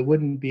 So it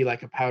wouldn't be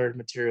like a powdered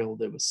material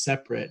that was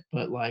separate,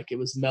 but like it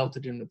was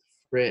melted in with the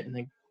frit, and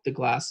then the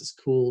glass is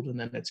cooled and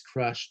then it's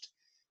crushed,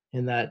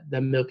 and that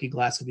milky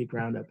glass would be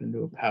ground up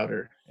into a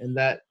powder, and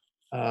that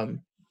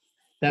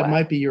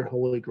might be your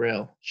holy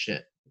grail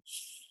shit.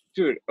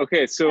 Dude,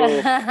 okay, so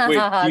wait,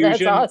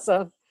 That's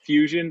awesome.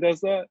 Fusion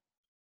does that?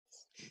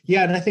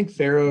 Yeah, and I think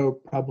Faro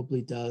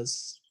probably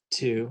does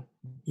too.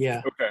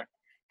 Yeah. Okay.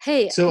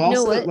 Hey, so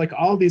also like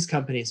all these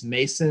companies,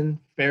 Mason,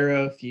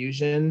 Faro,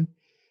 Fusion,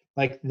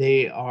 like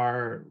they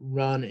are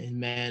run and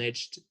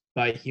managed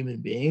by human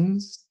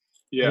beings.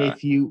 Yeah. And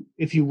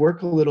if you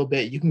work a little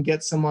bit, you can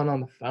get someone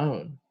on the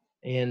phone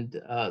and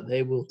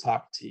they will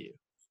talk to you.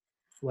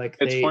 Like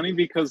it's funny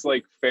because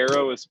like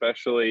Faro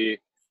especially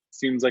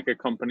seems like a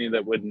company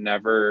that would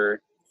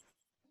never,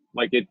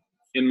 like it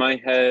in my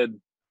head,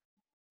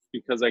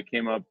 because I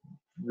came up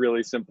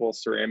really simple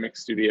ceramic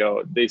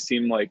studio, they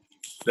seem like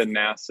the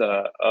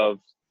NASA of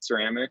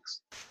ceramics.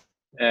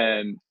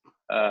 And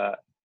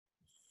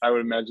I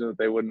would imagine that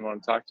they wouldn't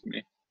want to talk to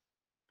me.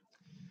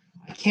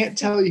 I can't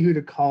tell you who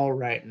to call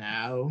right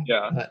now.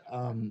 Yeah. But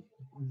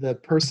the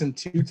person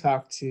to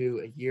talk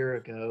to a year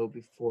ago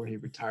before he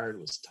retired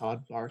was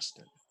Todd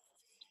Barston.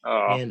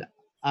 Oh, And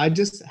I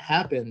just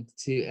happened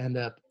to end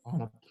up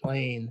on a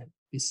plane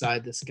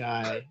beside this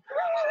guy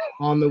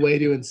on the way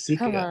to Come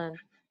Encika. on.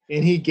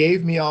 And he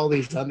gave me all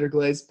these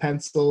underglazed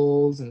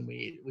pencils, and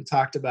we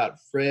talked about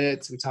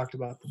Fritz, we talked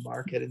about the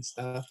market and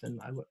stuff, and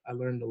I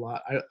learned a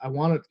lot. I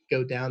want to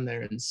go down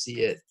there and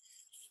see it,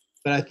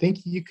 but I think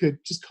you could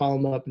just call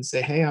him up and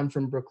say, hey, I'm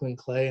from Brooklyn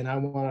Clay, and I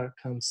want to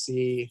come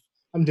see,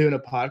 I'm doing a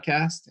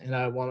podcast, and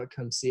I want to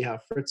come see how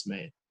Fritz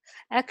made.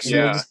 And Actually,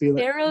 it'll Yeah. just be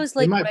like, Darrow's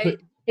they like might right.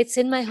 It's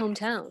in my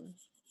hometown.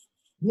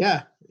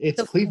 yeah, it's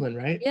So- Cleveland,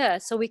 right? Yeah,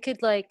 so we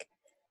could like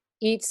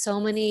eat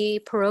so many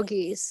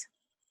pierogies.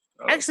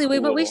 oh, Actually, we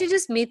cool. should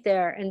just meet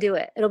there and do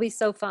it. It'll be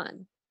so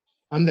fun.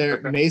 I'm there.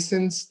 Okay.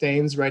 Mason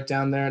Staines right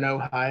down there in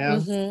Ohio.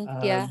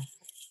 Yeah.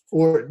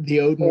 Or the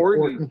Orton.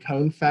 Orton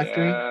Cone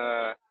Factory.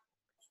 Yeah. Yeah.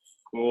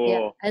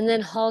 Cool. And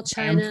then Hall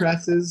Ram China.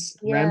 presses.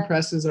 Yeah. Ram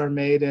presses are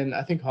made in,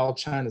 I think Hall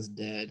China's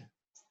dead,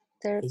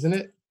 isn't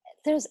it?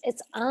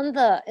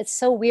 It's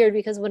so weird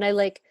because when I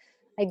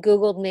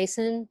Googled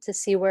Mason to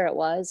see where it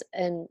was,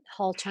 and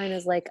Hall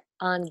China's like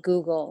on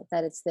Google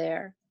that it's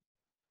there.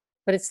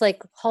 But it's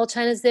like Hall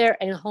China's there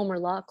and Homer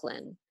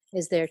Laughlin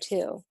is there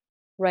too,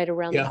 right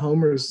around Yeah, the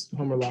Homer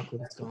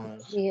Laughlin's gone.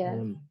 Yeah.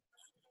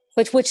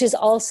 which is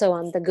also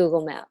on the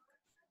Google map.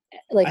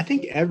 Like I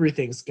think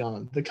everything's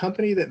gone. The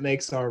company that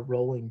makes our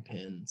rolling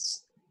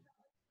pins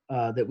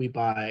that we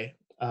buy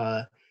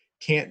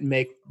can't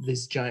make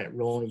these giant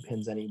rolling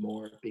pins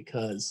anymore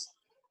because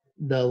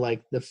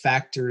the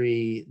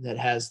factory that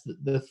has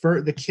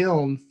the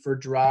kiln for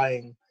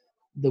drying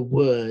the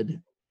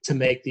wood to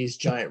make these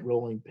giant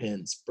rolling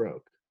pins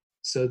broke.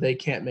 So they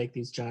can't make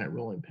these giant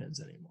rolling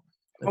pins anymore.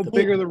 How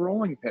big are the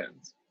rolling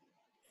pins?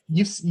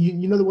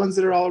 You know the ones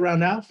that are all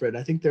around Alfred?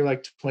 I think they're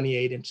like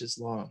 28 inches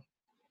long.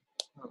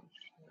 Oh,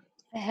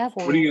 I have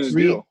one. what are you gonna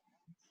Three- do?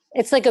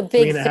 It's like a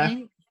big 3.5.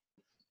 thing.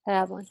 I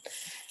have one.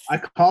 I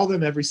call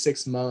them every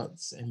 6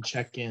 months and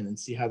check in and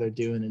see how they're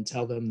doing and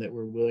tell them that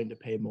we're willing to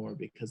pay more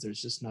because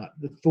there's just not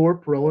the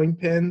Thorpe rolling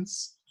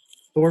pins.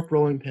 Thorpe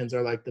rolling pins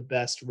are like the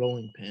best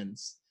rolling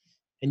pins,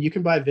 and you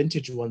can buy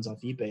vintage ones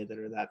off eBay that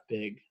are that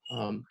big.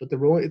 But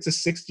it's a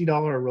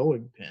 $60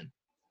 rolling pin,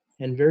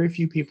 and very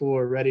few people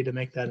are ready to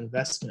make that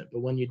investment. But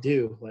when you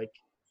do, like,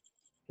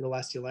 it'll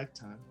last you a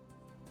lifetime.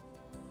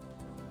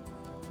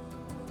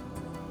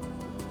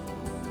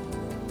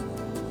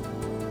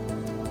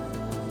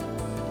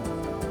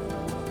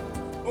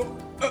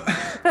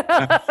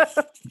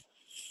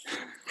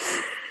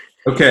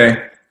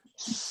 Okay,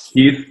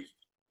 Keith,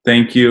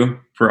 thank you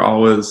for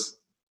always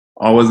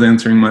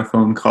answering my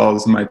phone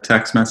calls, my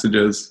text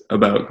messages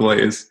about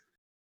glaze.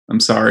 I'm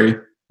sorry.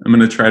 I'm going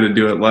to try to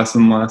do it less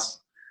and less,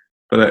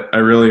 but I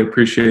really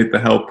appreciate the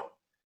help.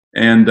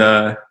 And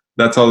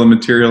that's all the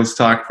materials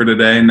talk for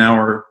today. Now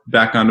we're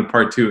back on to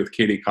part 2 with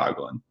Katie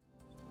Coughlin.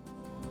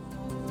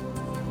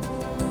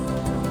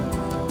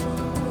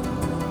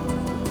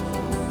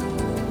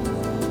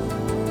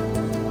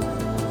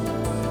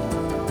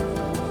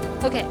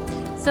 Okay,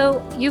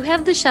 so you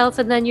have the shelf,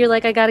 and then you're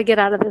like, I got to get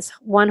out of this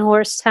one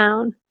horse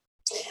town.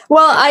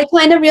 Well, I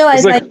kind of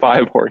realized There's like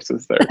 5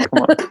 horses there.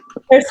 Come on.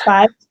 there's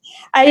 5.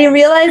 I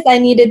realized I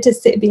needed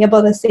to be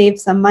able to save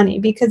some money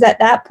because at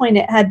that point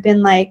it had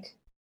been like,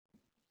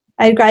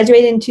 I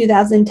graduated in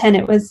 2010.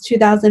 It was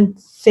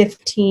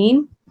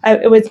 2015.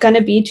 It was going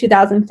to be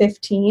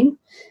 2015.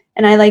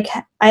 And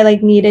I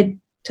needed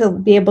to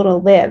be able to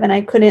live, and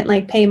I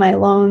couldn't pay my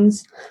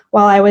loans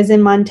while I was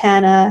in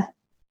Montana,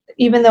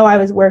 even though I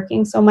was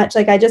working so much.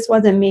 I just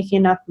wasn't making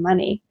enough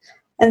money.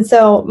 And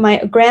so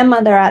my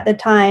grandmother at the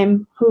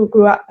time, who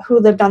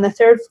lived on the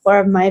 3rd floor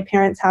of my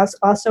parents' house,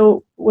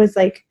 also was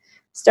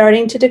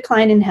starting to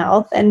decline in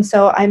health. And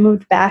so I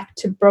moved back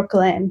to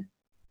Brooklyn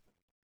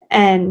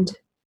and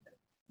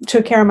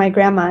took care of my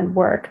grandma and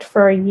worked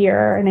for a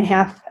year and a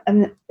half.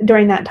 And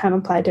during that time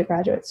applied to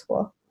graduate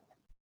school.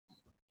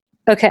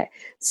 Okay,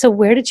 so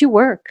where did you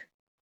work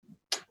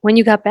when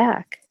you got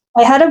back?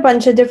 I had a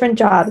bunch of different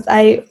jobs.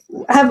 I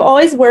have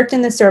always worked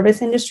in the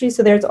service industry,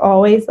 so there's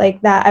always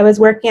that. I was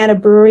working at a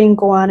brewery in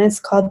Gowanus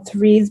called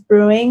Threes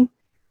Brewing.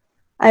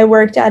 I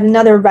worked at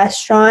another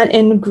restaurant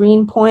in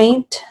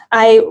Greenpoint.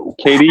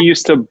 Katie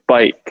used to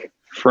bike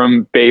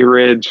from Bay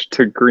Ridge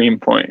to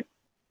Greenpoint.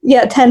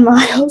 Yeah, 10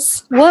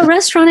 miles. What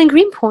restaurant in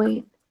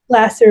Greenpoint?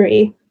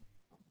 Lasserie.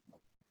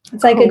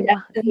 It's like a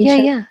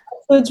destination. Yeah.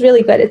 Food's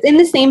really good. It's in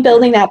the same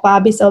building that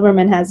Bobby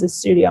Silverman has his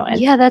studio in.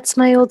 Yeah, that's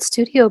my old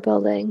studio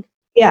building.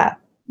 Yeah.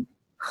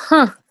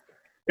 Huh.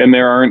 And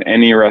there aren't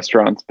any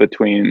restaurants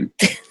between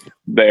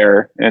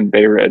there and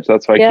Bay Ridge.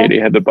 That's why Katie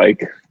had to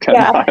bike 10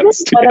 miles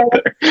to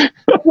get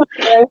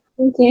there.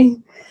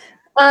 Thinking.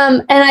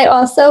 And I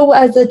also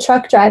was a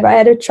truck driver. I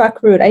had a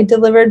truck route. I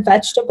delivered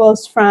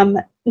vegetables from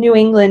New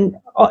England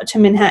to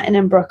Manhattan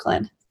and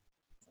Brooklyn.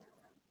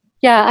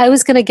 Yeah, I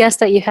was going to guess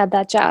that you had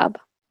that job.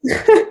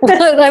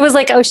 I was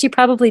like, oh, she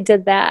probably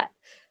did that.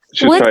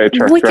 She's probably a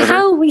truck driver.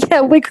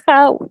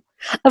 How?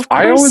 Of course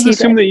I always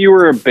assumed that you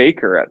were a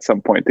baker at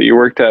some point, that you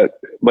worked at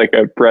like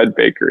a bread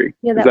bakery.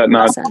 Yeah, Is that makes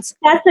not sense.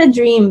 That's a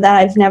dream that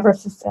I've never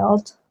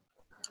fulfilled.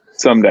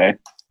 someday?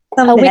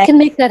 Oh, we Someday. can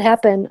make that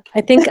happen.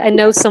 I think I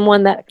know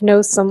someone that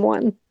knows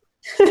someone.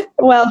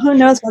 Well, who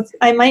knows?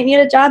 I might need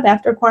a job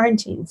after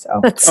quarantine.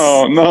 So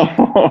Oh no.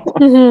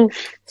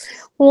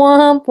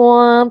 Womp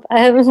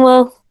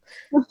womp.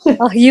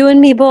 You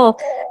and me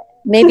both.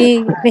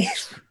 Maybe.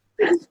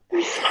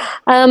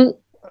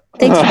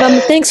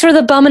 Thanks for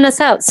the bumming us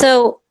out.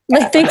 So,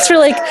 thanks for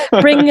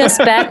bringing us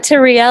back to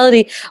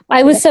reality.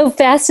 I was so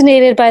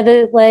fascinated by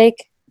the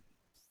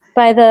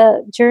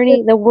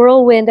journey, the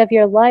whirlwind of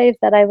your life,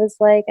 that I was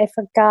I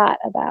forgot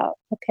about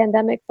the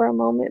pandemic for a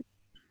moment.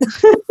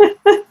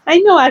 I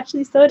know,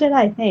 actually, so did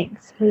I.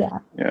 Thanks for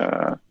that.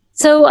 Yeah.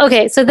 So,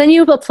 okay. So then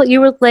you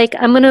were like,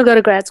 I'm going to go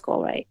to grad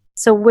school, right?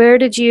 So where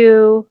did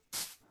you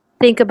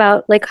think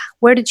about,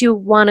 where did you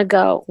want to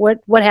go?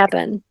 What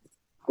happened?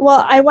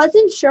 Well, I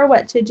wasn't sure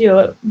what to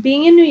do.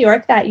 Being in New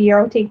York that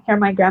year, taking care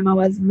of my grandma,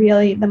 was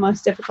really the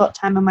most difficult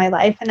time of my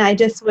life. And I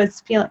just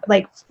was feeling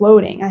like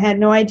floating. I had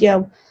no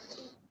idea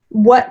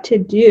what to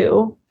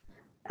do.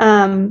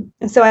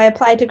 So I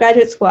applied to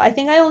graduate school. I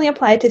think I only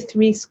applied to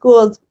 3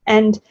 schools.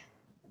 And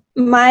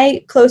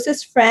my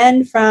closest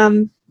friend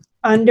from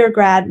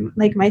undergrad,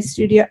 my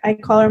studio, I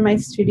call her my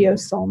studio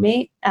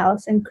soulmate,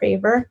 Allison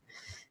Craver.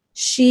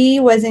 She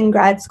was in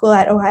grad school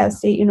at Ohio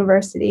State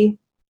University.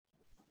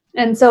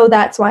 And so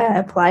that's why I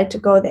applied to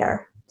go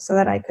there, so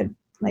that I could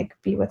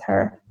be with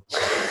her.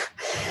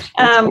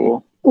 That's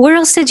cool. Where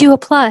else did you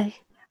apply?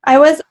 I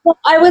was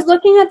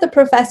looking at the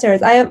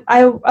professors. I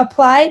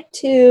applied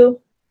to,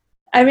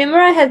 I remember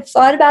I had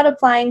thought about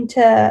applying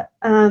to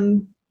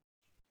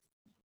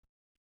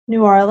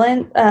New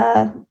Orleans.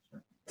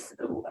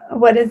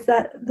 What is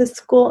that? The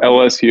school?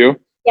 LSU.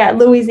 Yeah,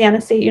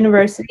 Louisiana State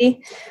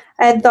University.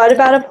 I had thought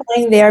about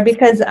applying there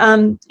because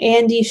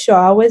Andy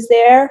Shaw was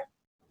there.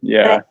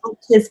 Yeah. And I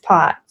helped his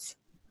pots.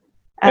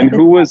 And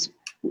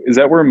is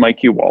that where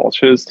Mikey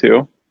Walsh is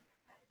too?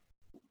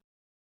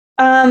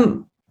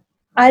 I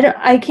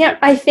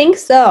think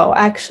so,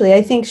 actually.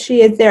 I think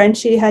she is there, and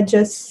she had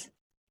just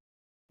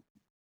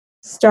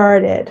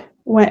started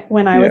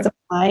when I was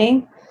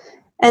applying.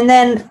 And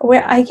then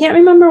I can't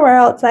remember where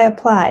else I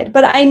applied,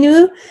 but I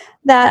knew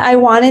that I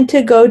wanted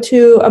to go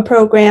to a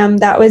program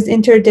that was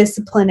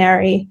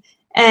interdisciplinary,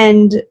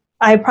 and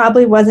I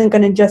probably wasn't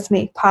going to just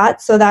make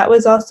pots. So that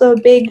was also a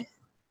big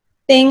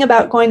thing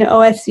about going to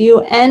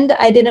OSU. And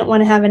I didn't want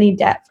to have any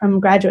debt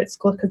from graduate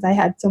school because I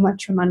had so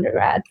much from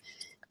undergrad.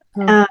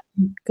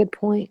 Good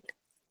point.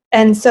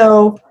 And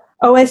so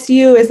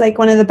OSU is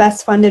one of the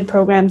best funded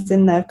programs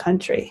in the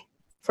country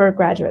for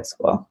graduate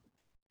school.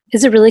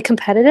 Is it really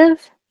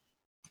competitive?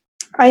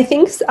 I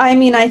think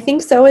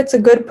so. It's a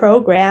good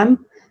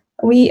program.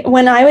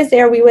 When I was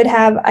there, we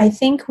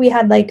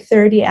had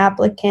 30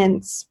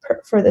 applicants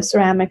for the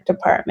ceramic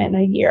department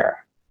a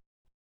year.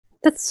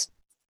 That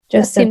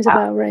seems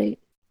about right.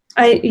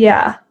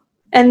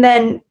 And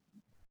then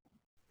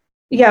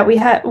we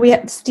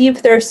had Steve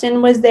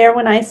Thurston was there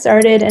when I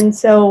started, and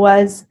so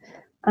was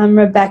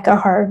Rebecca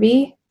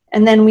Harvey.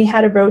 And then we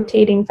had a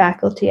rotating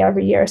faculty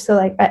every year.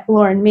 So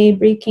Lauren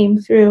Mabry came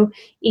through,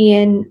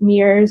 Ian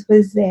Mears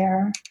was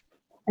there,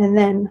 and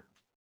then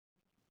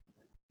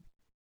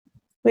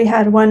we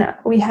had.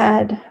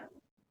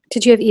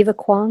 Did you have Eva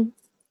Kwong?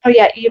 Oh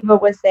yeah, Eva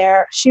was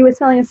there. She was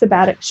filling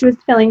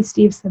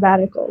Steve's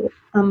sabbatical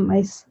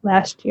my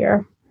last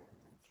year.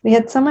 We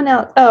had someone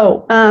else.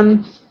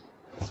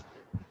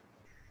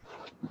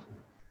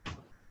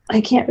 I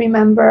can't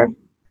remember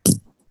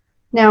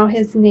now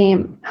his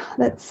name.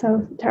 That's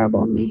so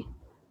terrible of me.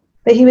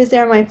 But he was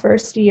there my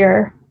first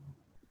year.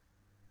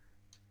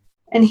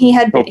 And he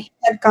had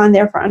gone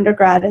there for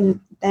undergrad, and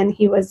then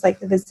he was the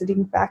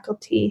visiting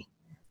faculty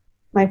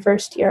my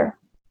first year.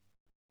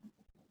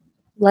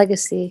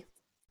 Legacy.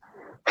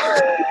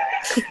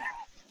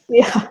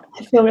 Yeah,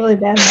 I feel really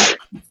bad about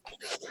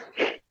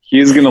it.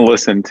 He's going to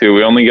listen too.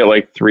 We only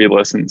get 3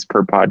 listens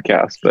per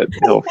podcast, but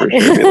he'll for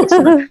sure be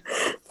listening.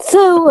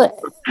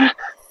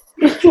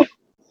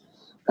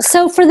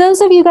 So for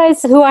those of you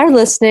guys who are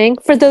listening,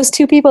 for those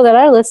 2 people that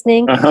are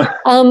listening,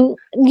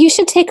 you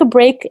should take a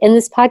break in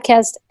this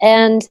podcast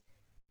and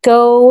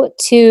go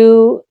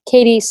to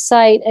Katie's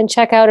site and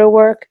check out her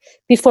work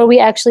before we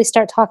actually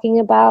start talking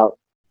about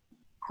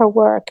her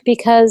work,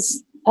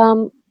 because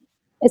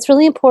it's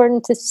really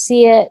important to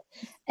see it.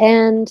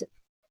 And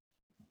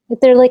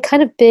they're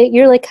kind of big.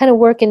 You're kind of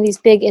work in these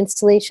big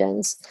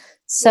installations.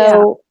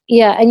 So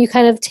and you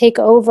kind of take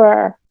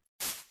over,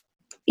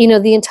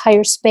 the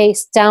entire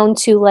space down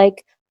to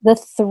the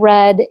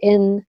thread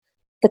in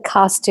the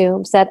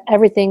costumes, that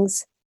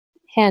everything's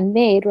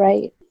handmade,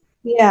 right?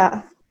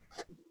 Yeah.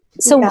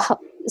 So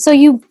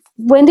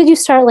when did you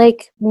start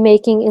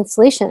making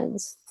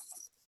installations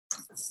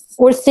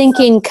or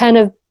thinking kind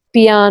of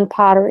beyond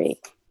pottery?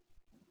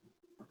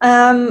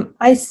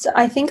 I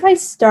think I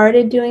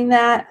started doing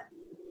that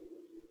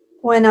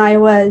when I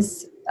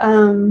was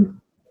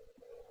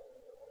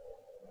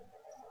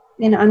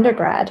in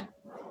undergrad,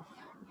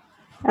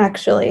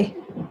 actually.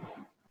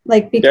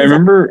 Like, Yeah, I because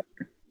remember.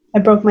 I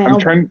broke my I'm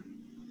elbow. trying.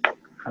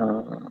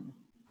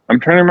 I'm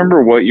trying to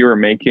remember what you were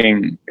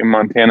making in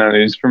Montana.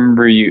 I just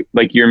remember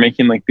you're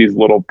making like these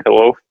little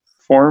pillow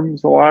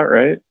forms a lot,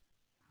 right?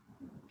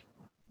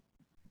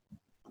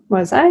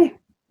 Was I?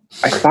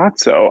 I thought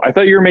so. I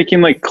thought you were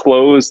making like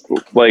closed,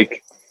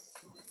 like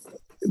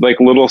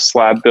little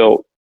slab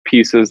built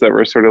pieces that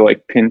were sort of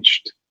like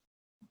pinched.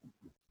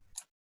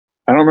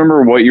 I don't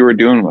remember what you were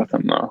doing with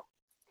them though.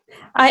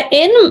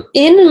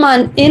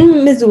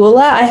 In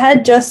Missoula, I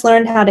had just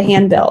learned how to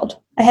hand build.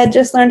 I had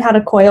just learned how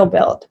to coil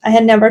build. I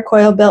had never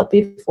coil built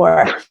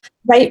before.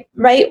 Right.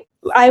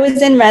 I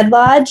was in Red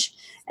Lodge,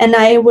 and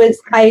I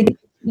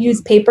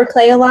used paper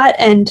clay a lot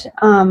and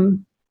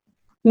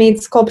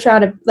made sculpture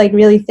out of like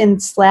really thin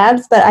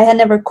slabs, but I had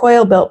never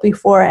coil built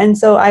before. And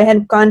so I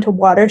had gone to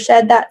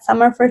Watershed that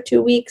summer for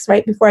 2 weeks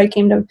right before I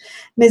came to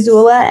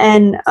Missoula.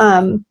 And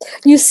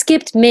You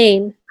skipped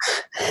Maine.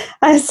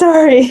 I'm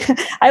sorry.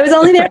 I was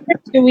only there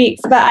for 2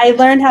 weeks, but I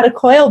learned how to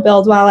coil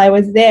build while I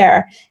was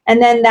there. And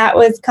then that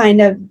was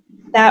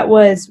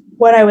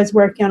what I was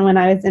working on when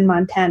I was in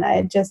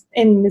Montana.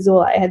 In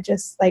Missoula, I had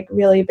just like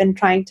really been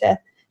trying to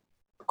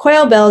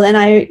coil build, and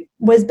I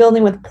was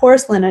building with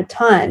porcelain a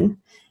ton.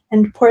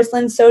 And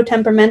porcelain's so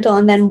temperamental.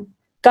 And then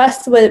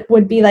Gus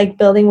would be like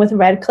building with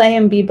red clay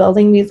and be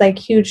building these like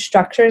huge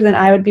structures, and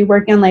I would be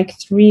working on like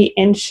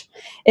 3-inch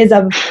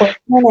of porcelain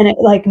and it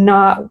like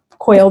not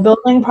coil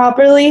building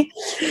properly.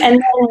 And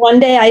then one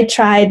day I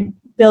tried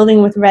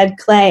building with red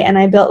clay, and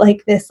I built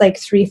like this like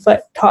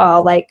 3-foot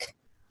tall like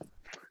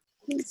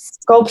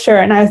sculpture,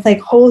 and I was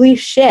like, holy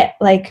shit,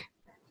 like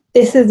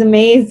this is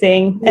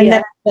amazing. And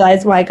then I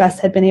realized why Gus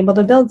had been able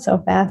to build so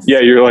fast. Yeah,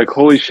 you're like,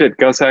 holy shit,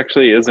 Gus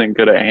actually isn't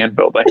good at hand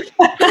building.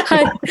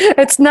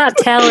 It's not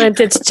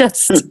talent. It's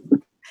just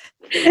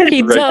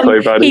he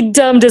buddy.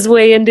 dumbed his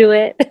way into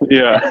it.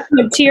 Yeah.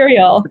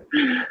 Material.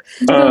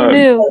 Who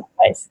knew?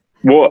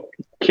 Well,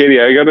 Katie,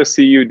 I got to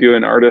see you do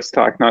an artist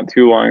talk not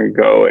too long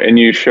ago, and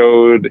you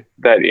showed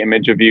that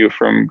image of you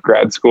from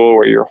grad school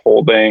where you're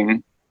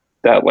holding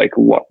that like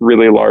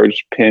really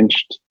large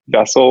pinched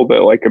vessel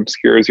that like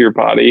obscures your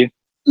body.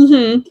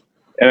 Mm-hmm.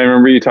 And I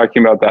remember you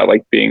talking about that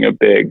like being a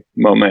big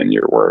moment in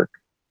your work.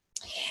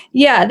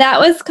 Yeah, that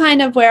was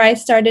kind of where I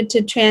started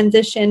to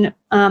transition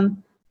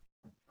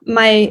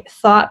my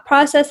thought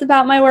process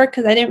about my work,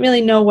 because I didn't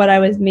really know what I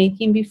was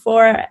making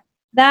before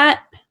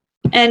that.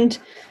 And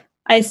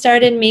I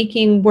started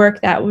making work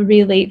that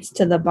relates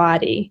to the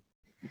body.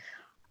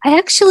 I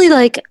actually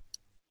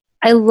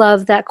I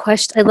love that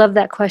question. I love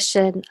that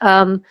question.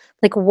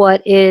 Like,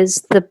 what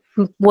is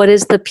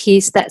the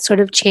piece that sort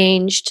of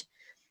changed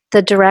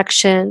the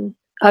direction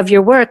of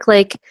your work?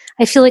 Like,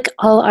 I feel like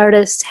all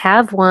artists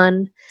have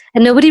one,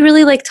 and nobody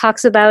really like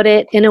talks about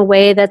it in a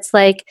way that's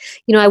like,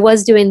 I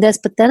was doing this,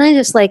 but then I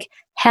just like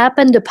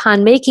happened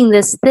upon making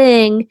this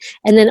thing,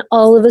 and then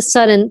all of a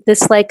sudden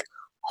this like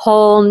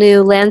whole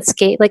new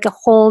landscape, like a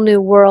whole new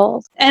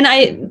world. And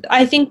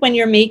I think when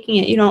you're making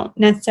it, you don't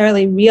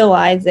necessarily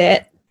realize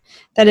it,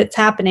 that it's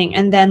happening.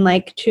 And then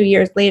like 2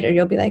 years later,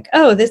 you'll be like,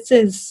 oh, this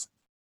was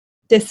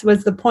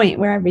the point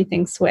where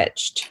everything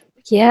switched.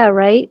 Yeah,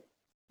 right?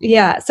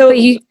 Yeah. So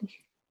you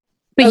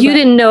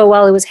didn't know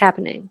while it was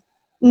happening.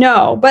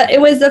 No, but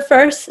it was the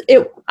first,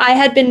 I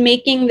had been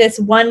making this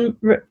one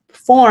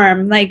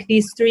form, like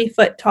these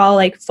 3-foot tall,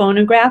 like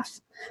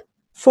phonograph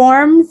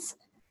forms.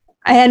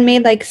 I had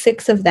made like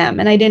 6 of them,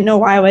 and I didn't know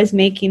why I was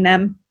making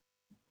them,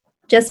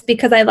 just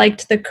because I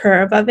liked the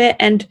curve of it.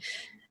 And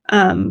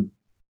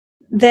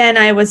then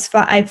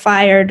I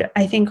fired,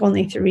 I think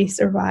only 3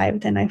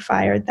 survived, and I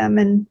fired them.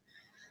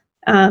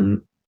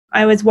 And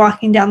I was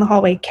walking down the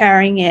hallway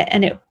carrying it,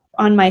 and it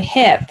on my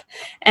hip,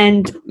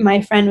 and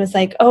my friend was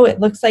like, oh, it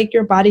looks like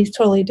your body's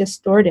totally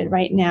distorted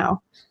right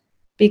now,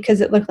 because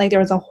it looked like there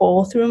was a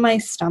hole through my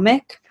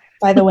stomach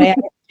by the way I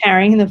was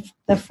carrying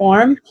the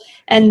form.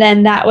 And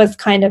then that was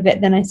kind of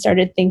it. Then I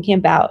started thinking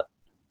about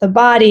the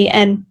body,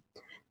 and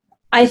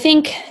I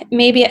think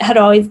maybe it had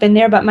always been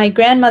there, but my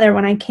grandmother,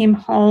 when I came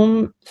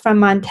home from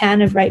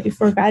Montana right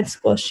before grad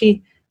school,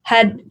 she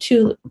had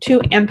two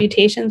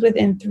amputations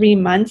within 3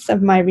 months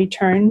of my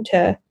return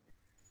to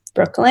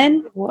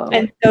Brooklyn. Whoa.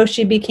 And so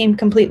she became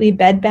completely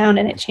bedbound,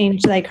 and it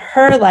changed like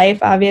her life,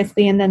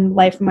 obviously, and then the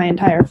life of my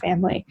entire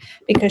family,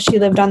 because she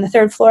lived on the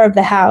 3rd floor of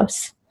the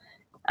house.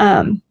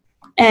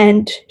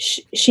 And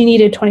she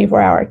needed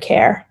 24-hour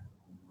care.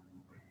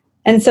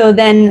 And so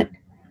then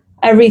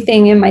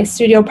everything in my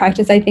studio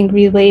practice, I think,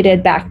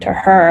 related back to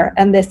her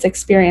and this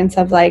experience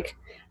of like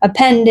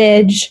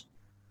appendage,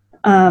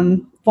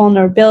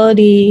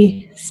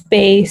 vulnerability,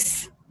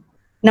 space,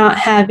 not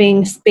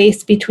having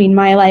space between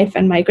my life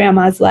and my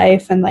grandma's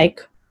life, and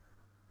like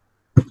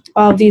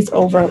all of these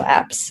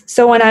overlaps.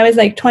 So when I was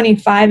like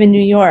 25 in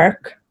New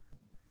York,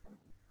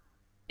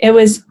 it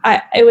was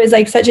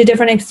like such a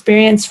different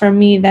experience for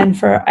me than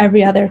for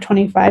every other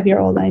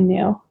 25-year-old I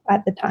knew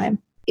at the time.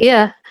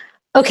 Yeah.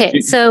 Okay.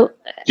 So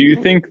do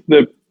you think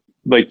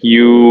like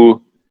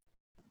you,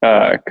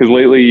 because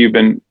lately you've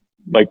been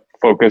like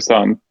focused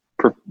on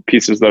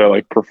pieces that are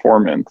like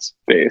performance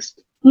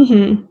based.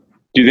 Mm-hmm.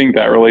 Do you think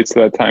that relates to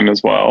that time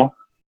as well?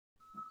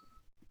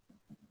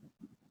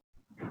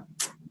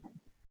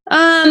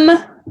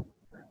 I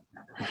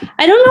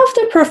don't know if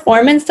the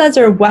performance does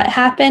or what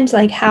happened,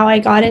 like how I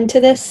got into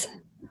this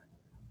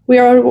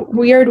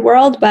weird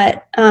world,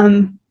 but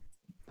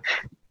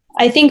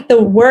I think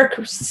the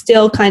work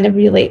still kind of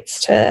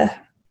relates to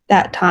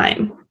that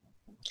time.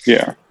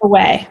 Yeah.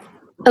 Away.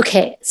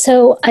 Okay,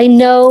 so I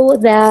know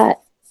that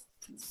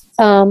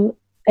Ann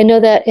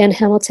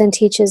Hamilton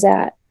teaches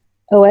at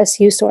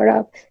OSU, sort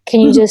of. Can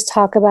you just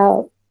talk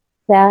about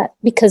that?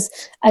 Because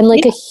I'm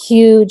like a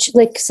huge,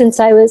 like, since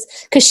I was,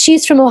 because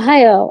she's from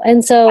Ohio,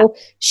 and so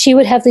she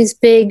would have these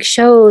big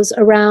shows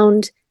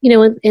around,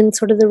 in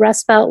sort of the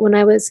Rust Belt when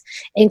I was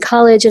in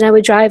college, and I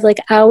would drive like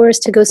hours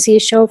to go see a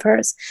show of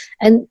hers,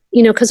 and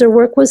because her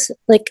work was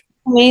like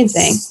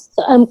amazing,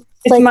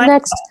 like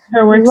next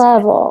her work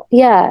level,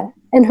 yeah,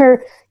 and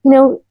her,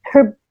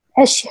 her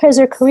as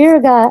her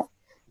career got,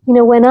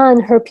 went on,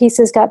 her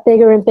pieces got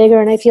bigger and bigger,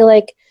 and I feel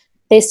like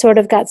they sort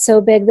of got so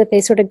big that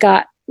they sort of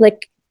got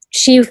like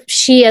she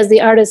as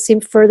the artist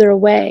seemed further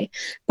away.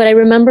 But I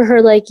remember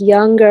her like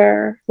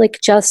younger,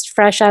 like just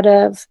fresh out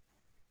of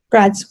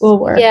grad school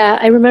work. Yeah,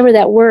 I remember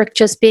that work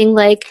just being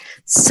like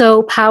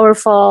so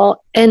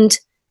powerful. And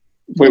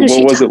wait,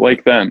 what was it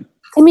like then?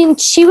 I mean,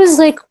 she was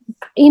like,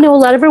 a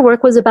lot of her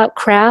work was about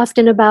craft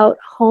and about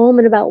home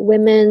and about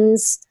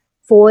women's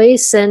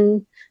voice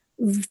and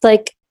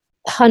like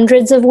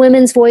hundreds of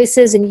women's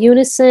voices in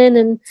unison,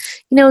 and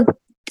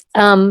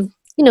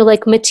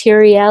like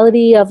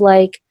materiality of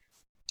like,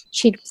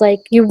 she'd like,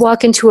 you'd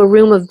walk into a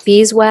room of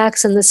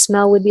beeswax and the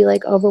smell would be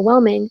like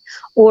overwhelming,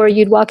 or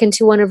you'd walk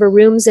into one of her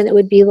rooms and it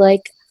would be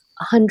like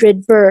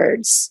 100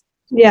 birds.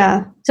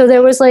 Yeah. So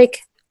there was like,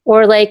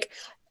 or like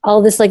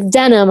all this like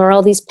denim or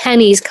all these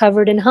pennies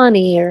covered in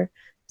honey, or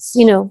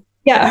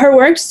Yeah, her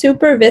work's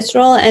super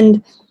visceral,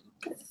 and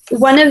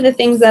one of the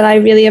things that I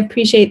really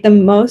appreciate the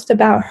most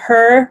about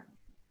her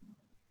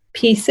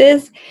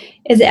pieces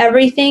is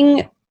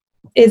everything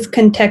is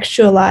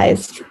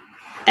contextualized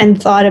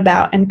and thought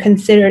about and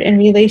considered in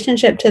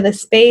relationship to the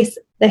space,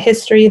 the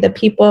history, the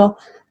people,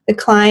 the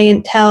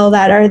clientele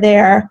that are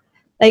there.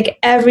 Like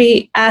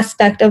every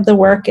aspect of the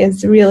work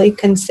is really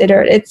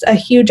considered. It's a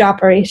huge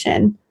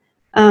operation.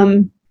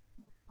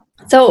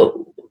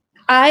 So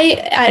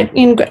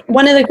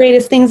one of the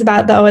greatest things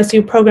about the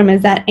OSU program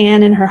is that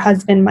Anne and her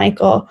husband,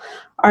 Michael,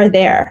 are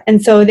there.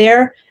 And so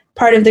they're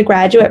part of the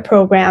graduate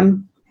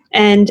program.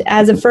 And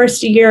as a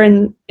first year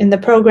in the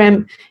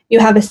program, you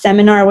have a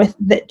seminar with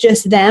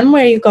just them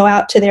where you go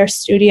out to their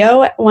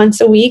studio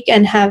once a week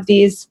and have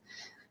these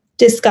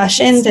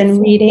discussions and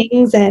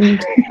readings.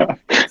 And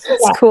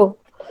it's cool.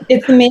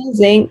 It's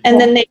amazing. And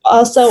then they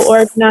also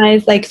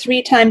organize like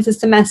 3 times a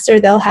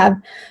semester. They'll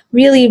have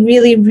really,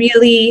 really,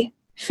 really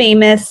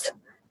famous,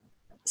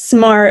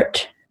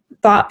 smart,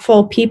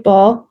 thoughtful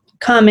people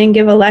come and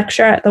give a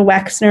lecture at the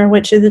Wexner,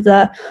 which is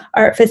the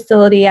art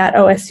facility at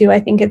OSU. I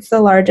think it's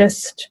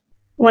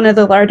one of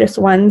the largest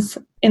ones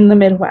in the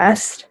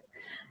Midwest.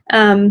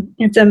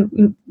 It's a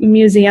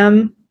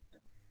museum.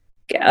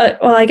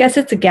 Well, I guess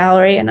it's a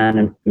gallery and not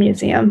a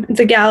museum. It's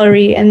a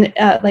gallery and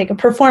like a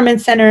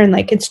performance center, and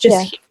like it's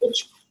just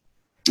huge.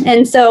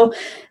 And so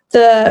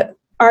the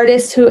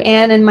artists who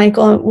Anne and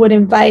Michael would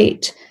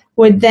invite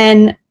would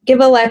then give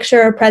a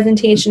lecture or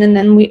presentation, and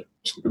then we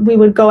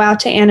would go out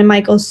to Anne and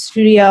Michael's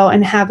studio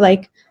and have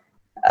like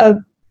a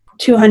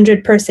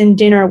 200-person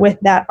dinner with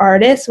that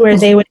artist where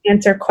they would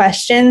answer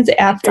questions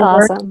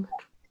afterwards. Awesome.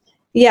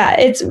 Yeah,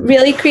 it's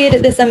really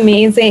created this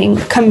amazing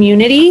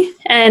community,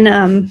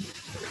 and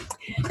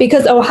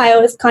because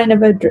Ohio is kind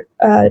of a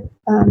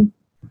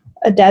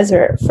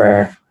desert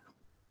for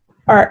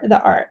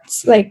the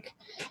arts, like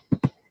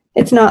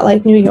it's not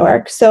like New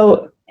York.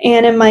 So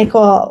Anne and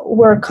Michael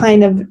were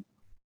kind of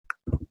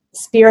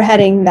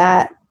spearheading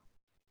that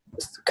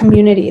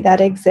community that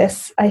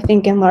exists, I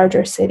think, in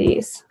larger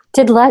cities.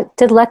 Did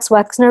Lex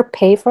Wexner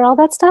pay for all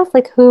that stuff?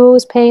 Like, who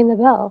was paying the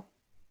bill?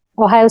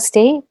 Ohio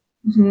State?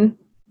 Mm-hmm.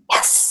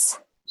 Yes.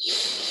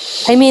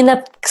 I mean,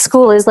 that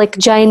school is like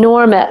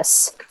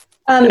ginormous.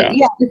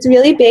 Yeah, it's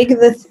really big.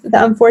 The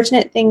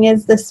unfortunate thing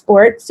is the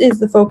sports is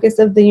the focus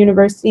of the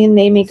university, and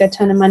they make a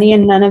ton of money,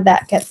 and none of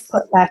that gets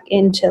put back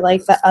into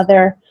like the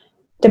other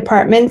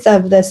departments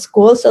of the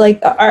school. So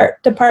like the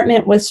art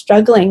department was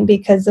struggling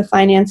because the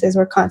finances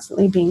were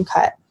constantly being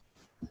cut.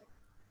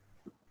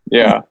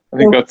 Yeah, I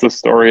think that's the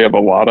story of a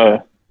lot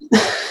of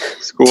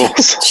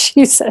schools.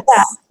 Jesus.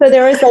 Yeah. So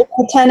there was like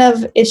a ton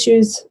of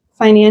issues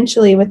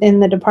financially within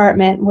the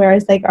department,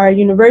 whereas like our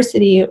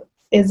university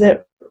is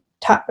a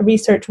top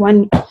research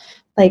one,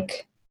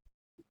 like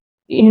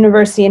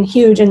university and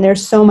huge, and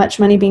there's so much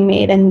money being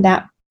made, and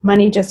that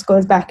money just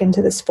goes back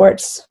into the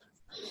sports.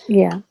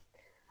 Yeah.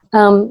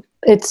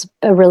 It's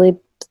a really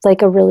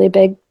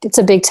big, it's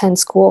a Big Ten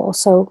school.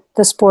 So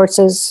the sports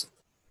is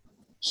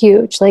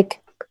huge. Like,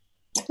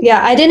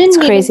 yeah, it's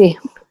crazy.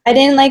 I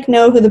didn't like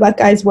know who the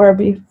Buckeyes were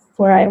before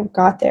before I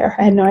got there.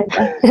 I had no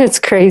idea. It's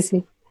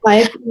crazy.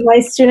 My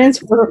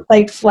students were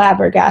like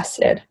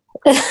flabbergasted.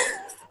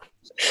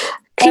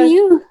 Can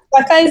you?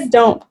 Buckeyes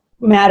don't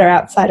matter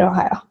outside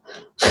Ohio.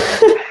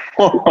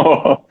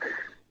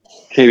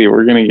 Katie,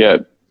 we're gonna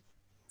get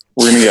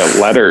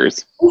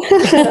letters.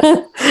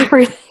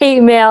 We're hate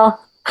mail.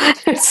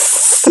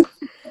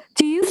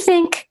 Do you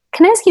think?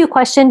 Can I ask you a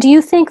question? Do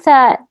you think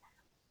that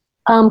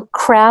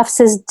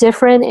crafts is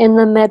different in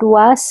the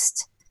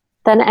Midwest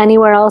than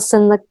anywhere else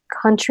in the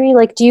country?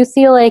 Like, do you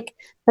feel like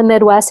the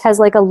Midwest has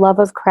like a love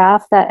of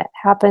craft that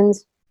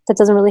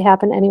doesn't really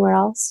happen anywhere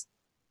else?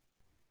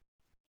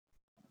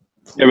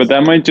 Yeah, but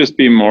that might just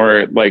be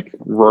more like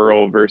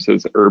rural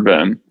versus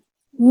urban.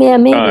 Yeah,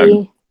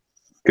 maybe.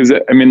 Because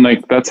I mean,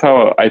 like that's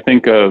how I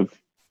think of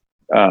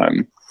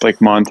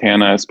like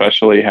Montana,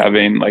 especially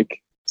having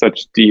like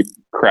such deep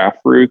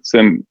craft roots,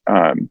 and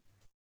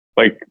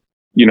like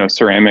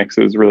ceramics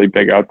is really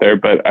big out there.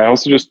 But I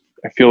also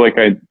I feel like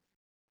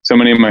so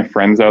many of my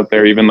friends out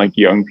there, even like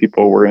young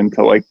people, were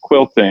into like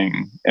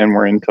quilting and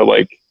were into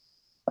like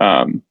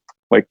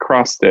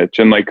cross stitch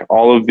and like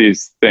all of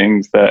these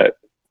things that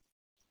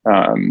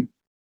I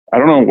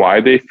don't know why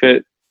they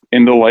fit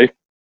into life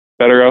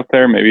better out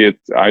there. Maybe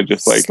I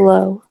just like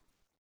slow.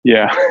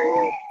 Yeah.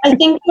 I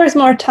think there's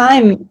more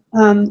time.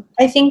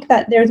 I think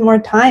that there's more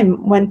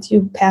time once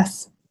you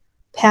pass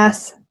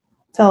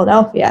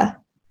Philadelphia.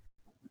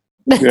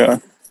 Yeah.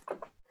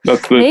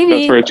 That's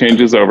where it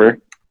changes over.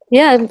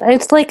 Yeah,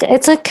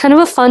 it's a kind of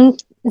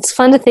it's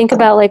fun to think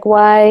about like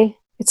why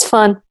it's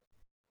fun.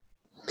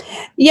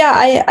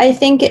 Yeah, I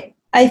think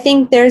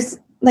there's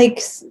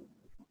like,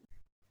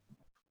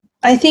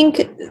 I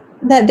think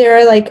that there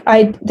are like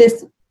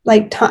this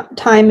like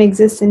time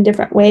exists in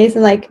different ways,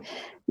 and like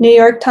New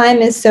York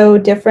time is so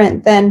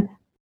different than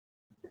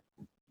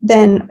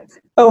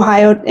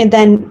Ohio and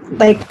then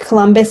like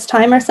Columbus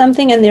time or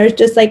something, and there's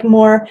just like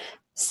more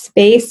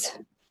space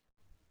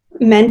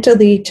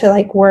mentally to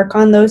like work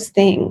on those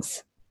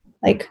things,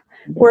 like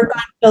work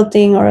on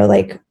quilting or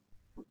like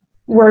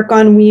work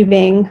on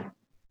weaving,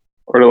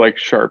 or to like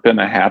sharpen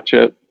a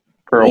hatchet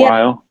for a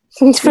while.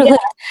 You're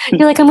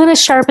like, I'm going to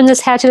sharpen this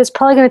hatchet. It's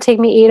probably going to take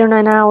me 8 or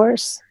 9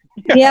 hours.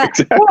 Yeah.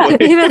 Exactly.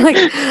 Even like,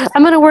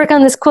 I'm going to work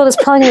on this quilt. It's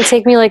probably going to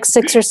take me like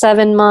 6 or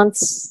 7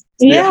 months.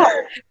 Yeah.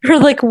 Or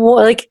like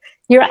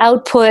your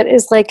output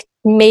is like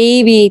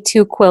maybe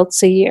 2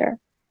 quilts a year.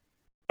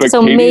 But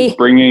so Katie's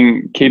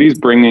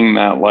bringing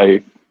that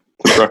life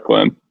to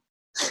Brooklyn.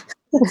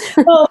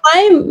 Well,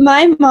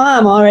 my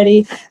mom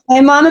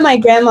and my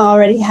grandma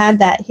already had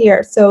that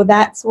here, so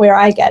that's where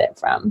I get it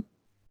from.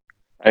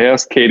 I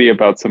asked Katie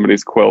about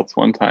somebody's quilts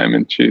one time,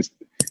 and she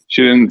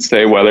didn't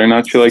say whether or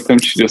not she liked them.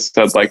 She just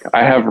said, like,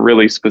 I have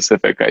really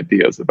specific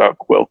ideas about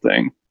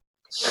quilting.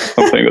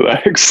 Something to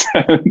that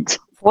extent.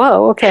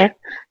 Whoa, okay.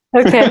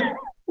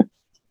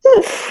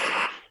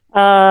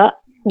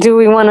 Do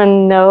we want to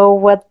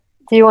know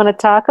do you want to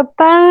talk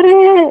about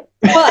it?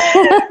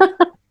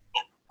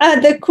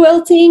 Well, the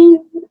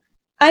quilting,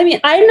 I mean,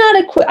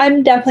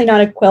 I'm definitely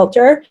not a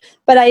quilter,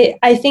 but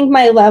I think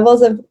my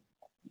levels of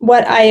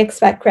what I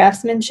expect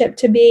craftsmanship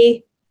to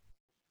be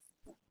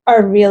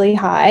are really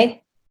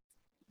high,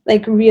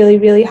 like really,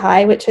 really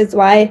high, which is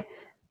why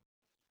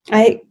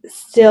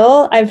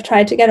I've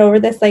tried to get over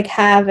this, like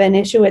have an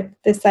issue with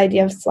this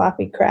idea of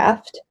sloppy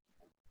craft,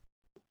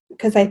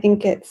 because I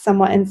think it's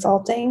somewhat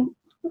insulting.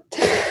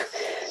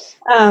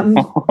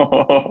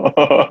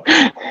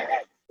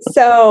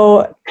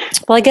 So,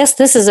 well, I guess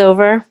this is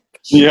over.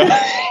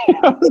 Yeah.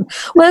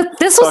 Well,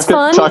 this was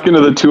fun. Talking to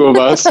the two of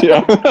us.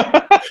 Yeah.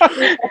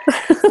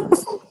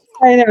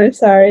 I know.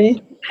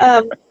 Sorry.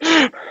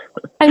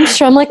 I'm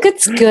sure. I'm like,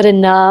 it's good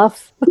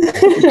enough.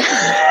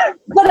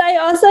 But I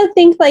also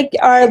think like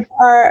our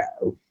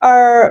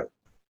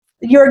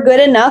you're good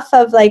enough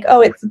of like,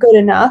 oh, it's good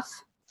enough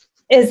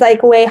is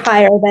like way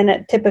higher than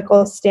a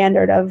typical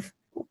standard of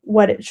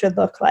what it should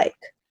look like.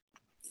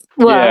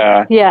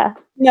 Well, yeah.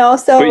 No,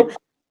 so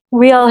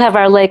we all have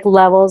our like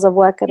levels of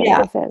what good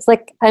enough is.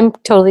 Like, I'm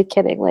totally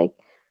kidding. Like,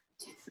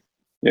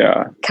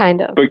 yeah,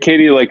 kind of. But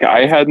Katie, like,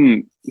 I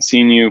hadn't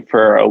seen you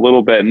for a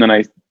little bit, and then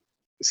I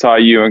saw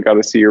you and got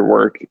to see your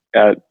work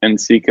at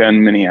NCCA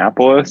in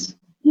Minneapolis.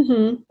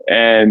 Mm-hmm.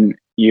 And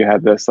you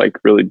had this like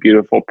really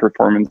beautiful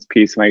performance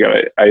piece,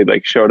 and I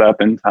like showed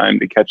up in time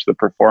to catch the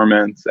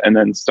performance, and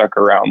then stuck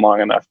around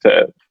long enough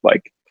to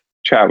like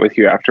chat with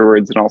you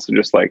afterwards, and also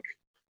just like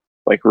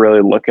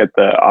really look at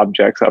the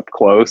objects up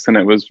close. And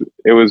it was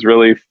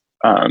really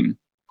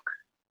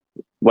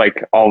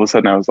like all of a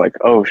sudden I was like,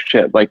 oh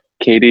shit, like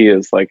Katie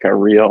is like a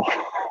real,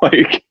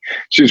 like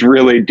she's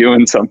really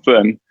doing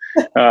something.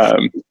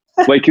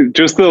 Like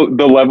just the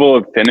level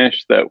of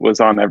finish that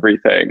was on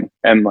everything.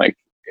 And like,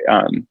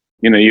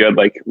 you had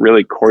like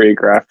really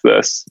choreographed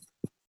this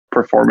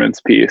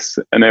performance piece,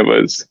 and it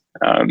was,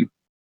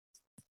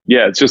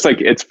 it's just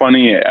like, it's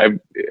funny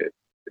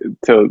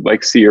to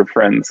like see your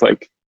friends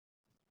like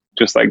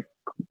just like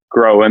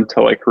grow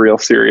into like real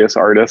serious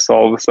artists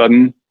all of a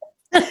sudden.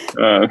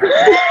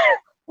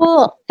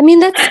 Well, I mean,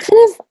 that's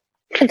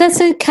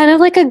kind of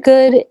like a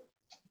good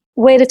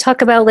way to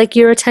talk about like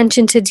your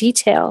attention to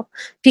detail,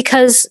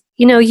 because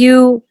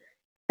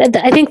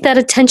I think that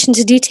attention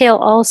to detail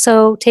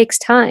also takes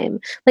time.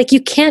 Like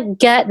you can't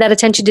get that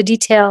attention to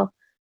detail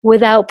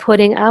without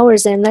putting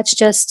hours in. That's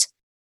just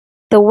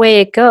the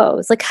way it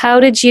goes. Like how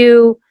did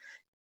you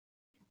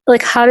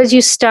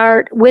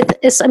start with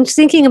this? I'm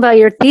thinking about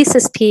your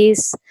thesis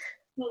piece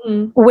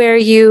where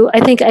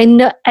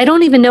I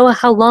don't even know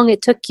how long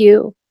it took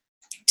you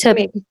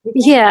to,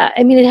 yeah,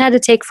 I mean, it had to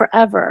take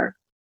forever.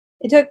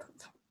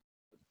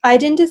 I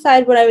didn't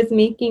decide what I was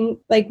making,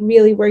 like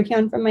really working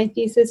on for my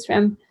thesis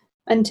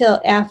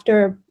until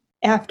after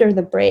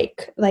the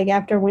break, like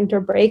after winter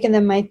break. And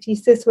then my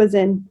thesis was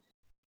in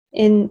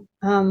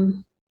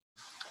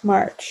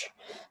March.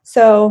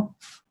 So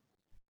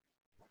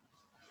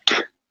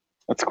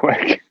that's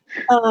quick.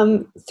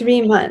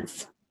 3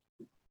 months.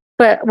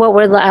 But what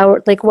were the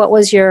hours, like what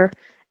was your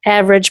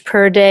average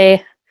per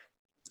day?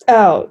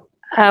 Oh,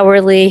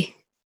 hourly?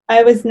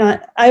 I was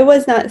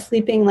not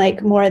sleeping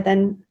like more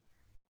than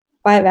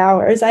 5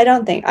 hours. I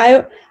don't think.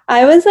 I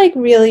was like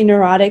really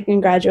neurotic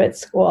in graduate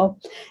school.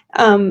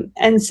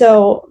 And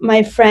so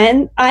my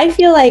friend, I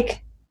feel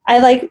like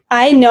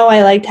I know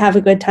I like to have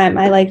a good time.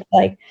 I like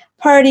to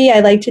party. I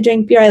like to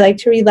drink beer. I like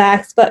to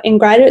relax. But in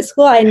graduate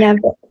school,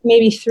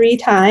 maybe 3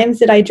 times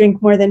did I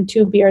drink more than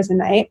 2 beers a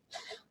night.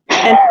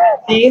 And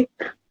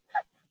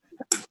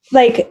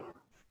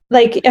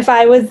if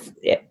I was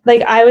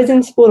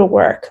in school to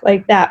work,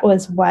 like that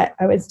was what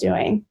I was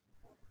doing.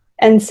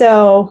 And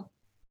so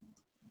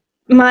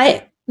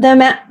I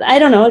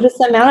don't know, just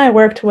the amount I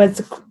worked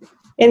was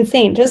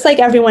insane, just like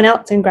everyone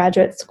else in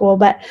graduate school.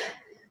 But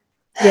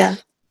yeah,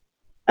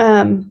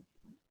 I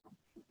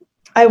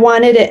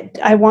wanted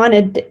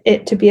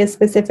it to be a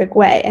specific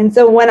way. And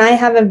so when I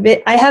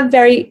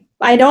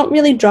don't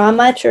really draw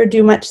much or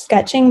do much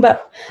sketching,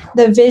 but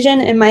the vision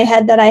in my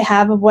head that I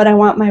have of what I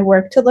want my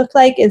work to look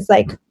like is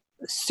like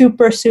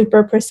super,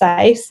 super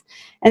precise.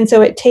 And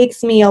so it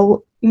takes me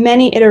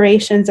many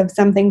iterations of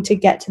something to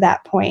get to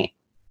that point.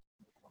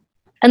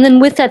 And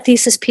then with that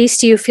thesis piece,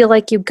 do you feel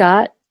like did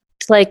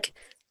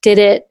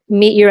it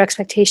meet your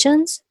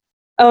expectations?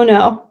 Oh,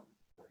 no.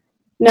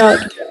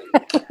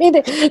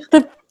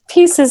 The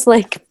piece is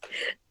like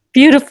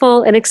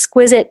beautiful and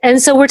exquisite.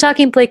 And so we're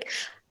talking like,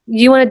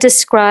 you want to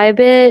describe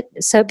it?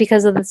 So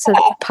because of the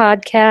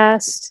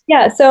podcast?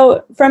 Yeah.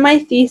 So for my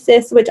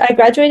thesis, which I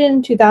graduated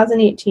in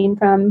 2018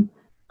 from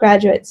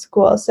graduate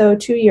school. So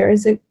 2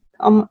 years, it's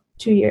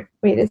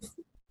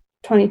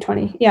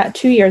 2020. Yeah.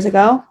 2 years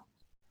ago.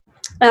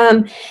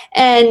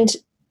 And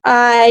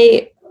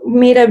I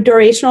made a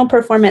durational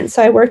performance.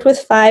 So I worked with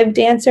 5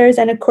 dancers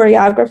and a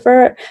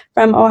choreographer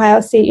from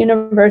Ohio State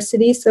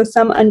University. So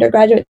some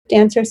undergraduate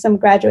dancers, some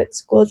graduate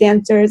school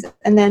dancers,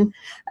 and then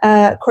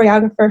a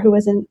choreographer who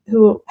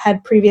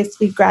had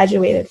previously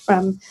graduated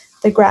from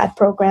the grad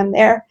program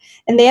there.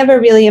 And they have a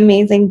really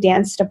amazing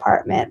dance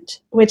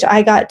department, which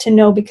I got to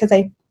know because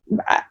in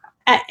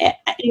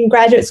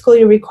graduate school,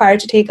 you're required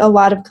to take a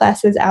lot of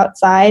classes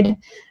outside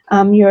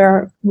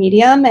your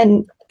medium,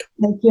 and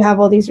you have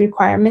all these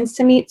requirements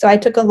to meet. So I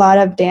took a lot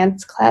of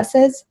dance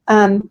classes,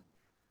 and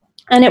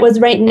it was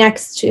right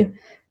next to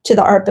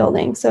the art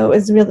building. So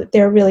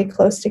they're really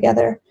close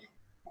together.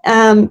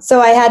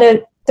 So I had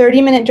a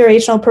 30-minute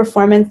durational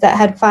performance that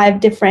had 5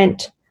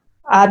 different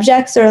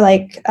objects or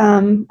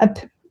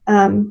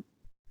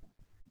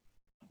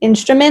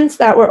instruments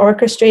that were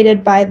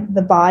orchestrated by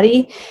the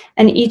body,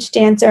 and each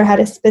dancer had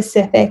a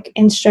specific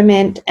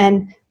instrument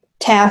and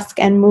task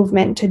and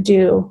movement to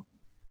do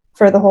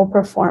for the whole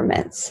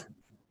performance.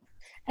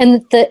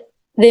 And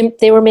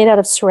they were made out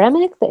of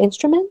ceramic, the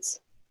instruments?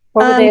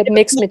 Or were they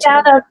mixed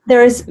material?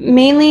 There's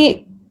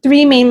mainly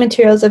 3 main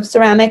materials of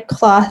ceramic,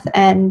 cloth,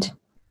 and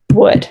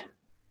wood.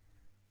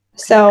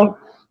 So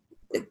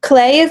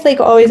clay is like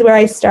always where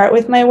I start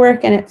with my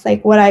work, and it's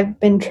like what I've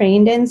been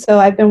trained in. So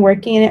I've been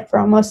working in it for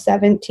almost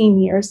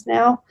 17 years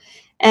now.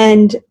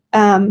 And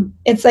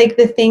it's like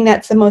the thing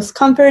that's the most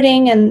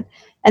comforting and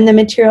the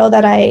material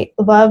that I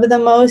love the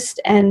most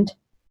and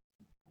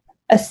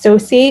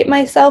associate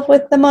myself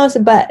with the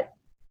most. But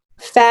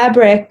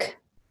fabric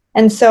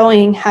and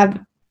sewing have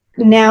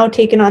now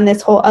taken on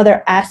this whole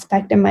other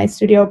aspect in my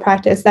studio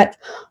practice that's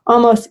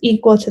almost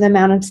equal to the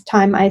amount of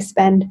time I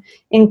spend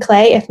in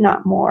clay, if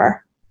not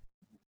more.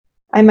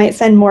 I might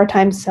spend more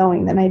time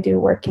sewing than I do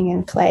working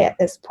in clay at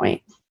this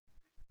point.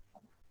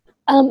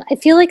 I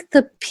feel like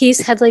the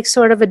piece had like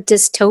sort of a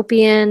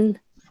dystopian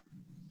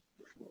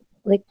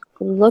like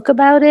look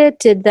about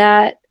it.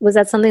 Was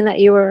that something that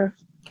you were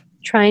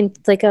trying,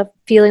 like a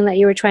feeling that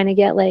you were trying to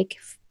get? Like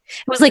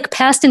it was like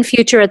past and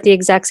future at the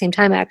exact same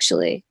time,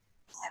 actually.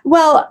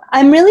 Well,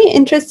 I'm really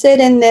interested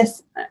in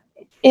this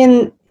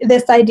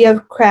idea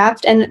of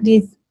craft and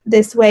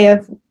this way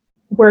of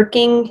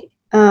working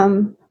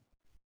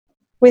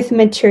with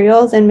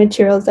materials and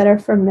materials that are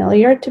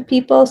familiar to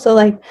people. So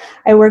like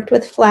I worked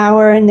with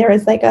flour, and there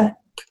was like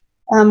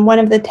one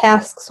of the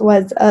tasks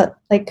was a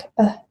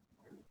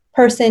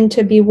person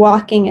to be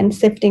walking and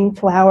sifting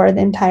flour the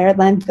entire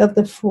length of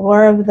the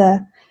floor of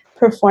the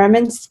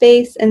performance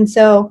space. And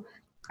so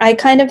I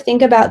kind of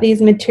think about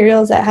these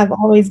materials that have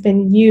always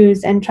been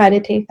used and try to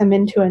take them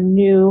into a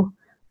new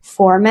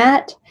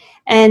format.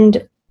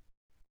 And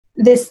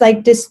this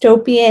like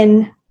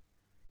dystopian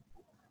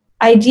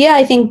idea,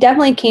 I think,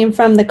 definitely came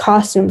from the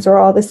costumes were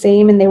all the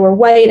same and they were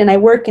white. And I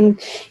work in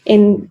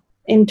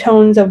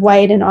tones of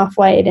white and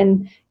off-white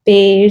and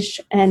beige,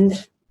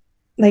 and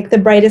like the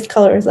brightest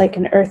color is like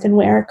an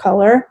earthenware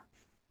color.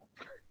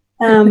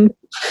 But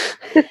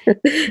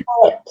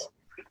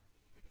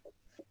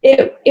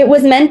it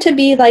was meant to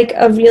be like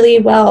a really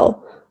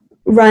well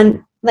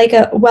run, like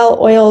a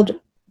well-oiled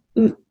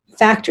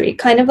factory,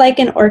 kind of like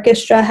an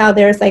orchestra, how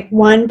there's like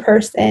one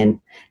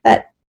person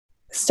that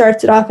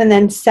starts it off and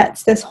then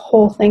sets this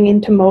whole thing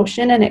into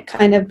motion, and it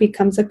kind of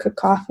becomes a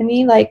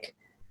cacophony, like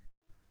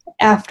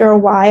after a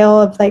while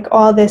of like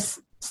all this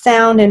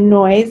sound and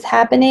noise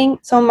happening.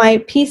 So my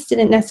piece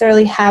didn't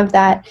necessarily have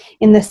that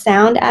in the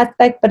sound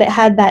aspect, but it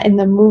had that in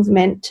the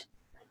movement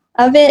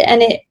of it,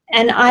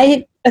 and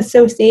I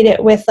associate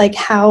it with like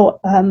how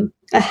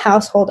a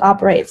household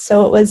operates.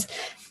 So it was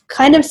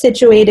kind of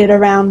situated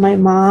around my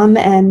mom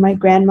and my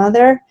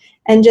grandmother,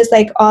 and just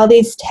like all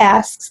these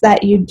tasks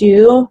that you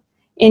do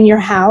in your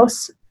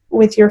house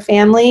with your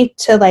family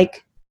to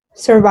like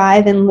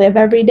survive and live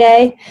every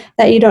day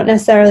that you don't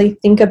necessarily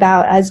think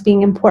about as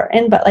being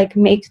important, but like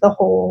make the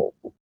whole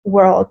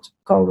world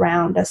go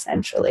round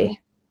essentially.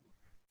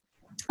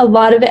 A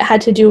lot of it had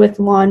to do with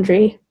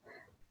laundry,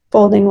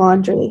 folding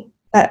laundry.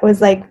 That was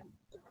like,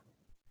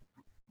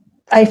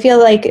 I feel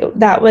like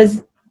that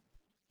was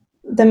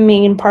the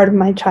main part of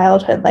my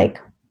childhood, like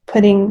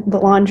putting the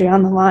laundry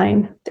on the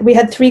line. We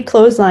had 3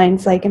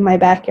 clotheslines like in my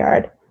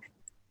backyard.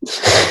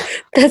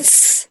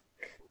 That's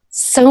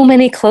so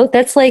many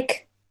that's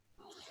like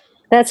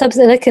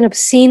an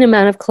obscene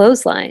amount of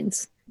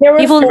clotheslines. There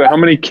were But how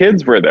many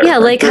kids were there? Yeah,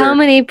 like how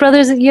many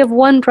brothers? You have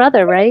one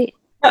brother, right?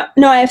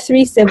 No, I have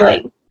 3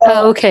 siblings.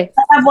 Oh, okay.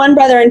 I have 1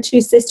 brother and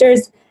 2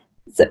 sisters.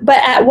 But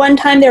at one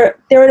time, there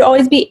would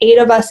always be 8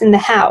 of us in the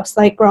house,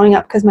 like growing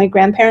up, because my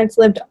grandparents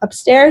lived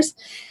upstairs.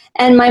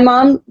 And my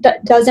mom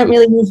doesn't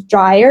really use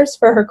dryers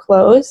for her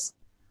clothes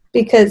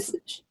because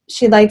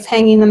she likes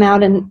hanging them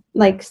out and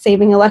like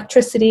saving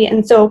electricity.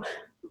 And so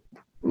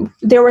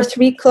there were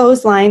 3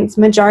 clotheslines,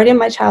 majority of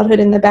my childhood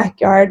in the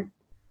backyard.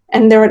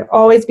 And there would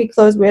always be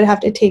clothes we would have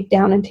to take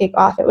down and take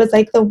off. It was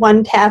like the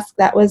one task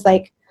that was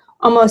like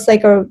almost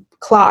like a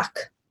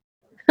clock.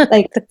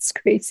 Like That's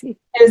crazy.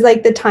 it was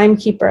like the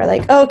timekeeper,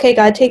 like, oh, okay,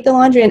 God, take the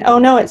laundry, and oh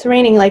no, it's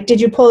raining. Like,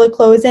 did you pull the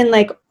clothes in?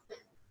 Like,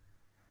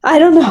 I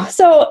don't know.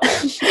 So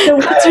It's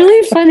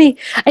really funny.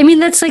 I mean,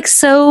 that's like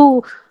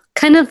so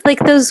kind of like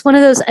one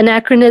of those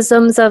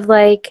anachronisms of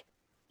like,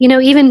 you know,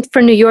 even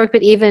for New York,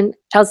 but even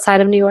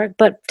outside of New York,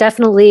 but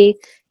definitely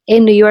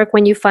in New York,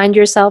 when you find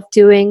yourself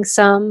doing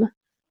some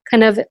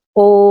kind of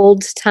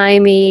old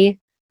timey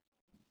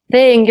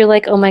thing, you're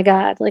like, oh my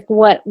God, like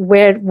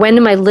when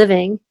am I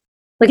living?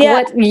 Like,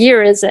 what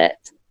year is it?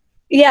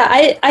 Yeah,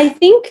 I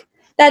think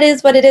that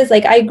is what it is.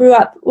 Like, I grew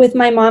up with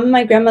my mom and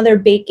my grandmother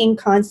baking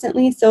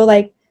constantly. So,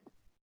 like,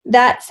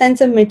 that sense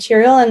of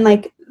material and,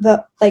 like,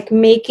 the, like,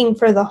 making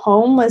for the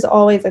home was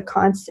always a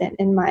constant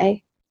in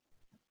my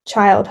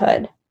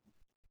childhood.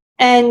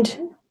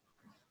 And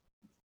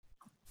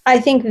I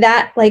think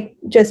that, like,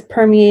 just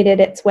permeated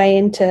its way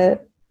into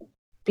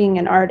being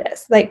an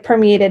artist, like,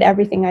 permeated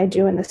everything I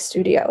do in the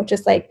studio.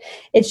 Just, like,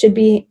 it should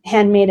be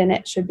handmade and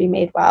it should be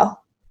made well.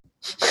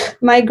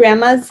 My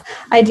grandma's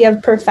idea of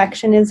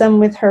perfectionism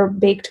with her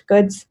baked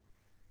goods,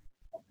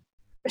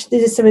 she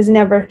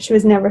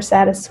was never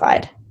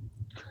satisfied.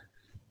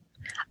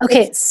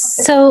 Okay,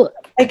 so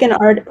like an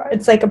art,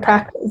 it's like a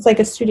practice, it's like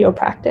a studio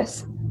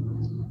practice.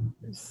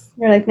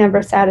 You're like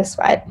never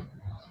satisfied.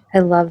 I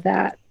love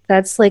that.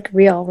 That's like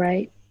real,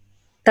 right?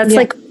 That's Yeah.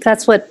 like,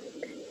 that's what,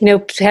 you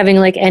know, having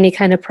like any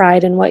kind of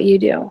pride in what you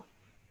do.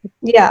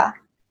 Yeah.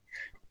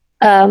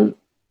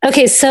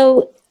 Okay,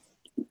 so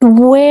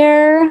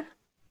where,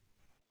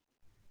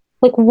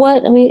 like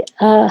what, I mean,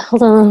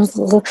 hold on.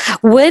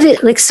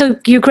 So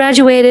you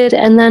graduated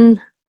and then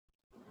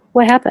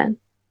what happened?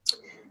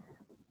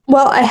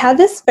 Well, I had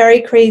this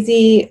very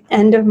crazy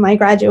end of my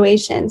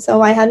graduation.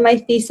 So I had my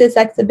thesis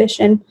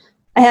exhibition.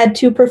 I had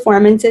 2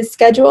 performances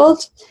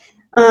scheduled.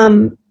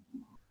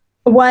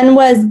 One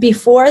was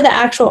before the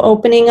actual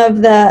opening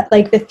of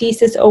the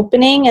thesis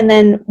opening, and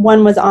then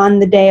one was on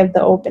the day of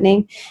the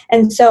opening.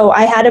 And so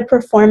I had a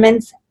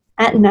performance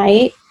at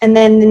night, and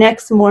then the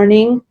next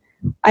morning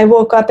I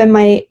woke up and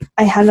I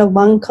had a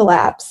lung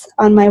collapse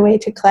on my way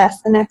to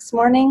class the next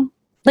morning.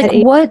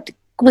 Like what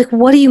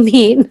do you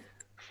mean?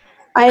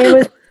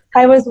 I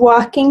was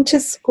walking to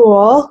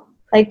school,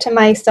 like to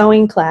my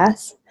sewing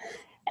class,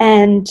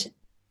 and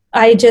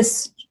I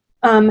just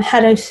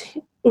had a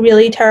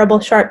really terrible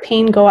sharp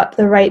pain go up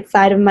the right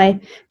side of my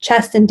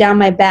chest and down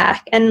my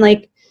back. And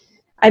like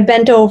I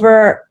bent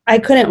over, I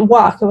couldn't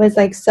walk. It was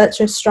like such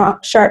a strong,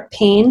 sharp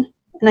pain.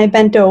 And I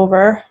bent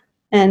over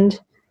and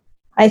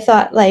I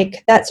thought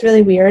like, that's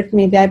really weird.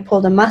 Maybe I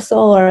pulled a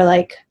muscle or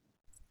like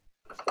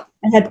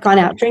I had gone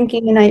out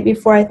drinking the night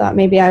before. I thought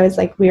maybe I was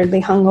like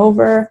weirdly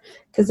hungover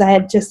because I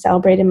had just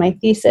celebrated my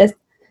thesis.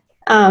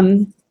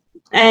 And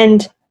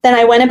then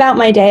I went about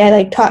my day. I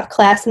like taught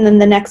class, and then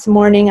the next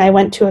morning I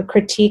went to a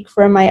critique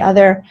for my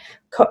other,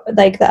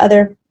 the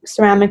other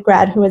ceramic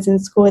grad who was in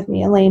school with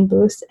me, Elaine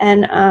Boos.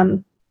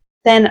 And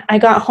then I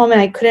got home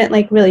and I couldn't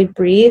like really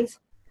breathe.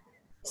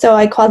 So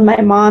I called my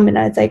mom and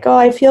I was like, oh,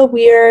 I feel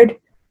weird.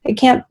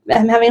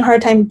 I'm having a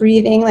hard time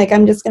breathing. Like,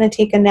 I'm just going to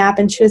take a nap.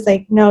 And she was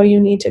like, no, you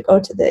need to go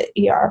to the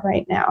ER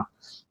right now.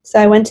 So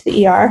I went to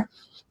the ER.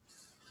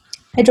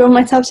 I drove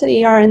myself to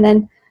the ER, and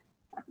then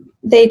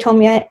they told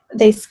me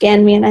they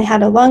scanned me and I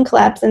had a lung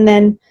collapse. And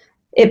then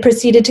it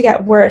proceeded to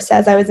get worse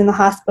as I was in the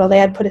hospital. They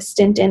had put a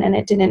stent in and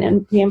it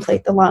didn't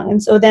reinflate the lung.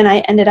 And so then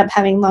I ended up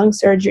having lung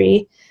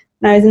surgery,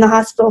 and I was in the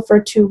hospital for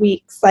 2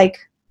 weeks.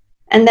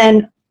 And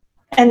then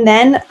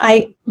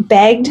I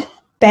begged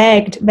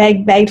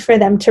for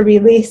them to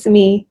release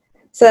me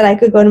so that I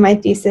could go to my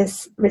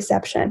thesis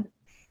reception.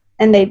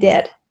 And they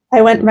did.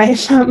 I went right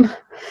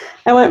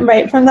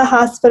from the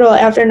hospital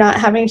after not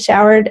having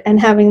showered and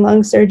having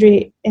lung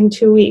surgery in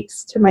 2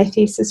 weeks to my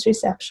thesis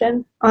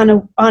reception on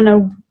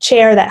a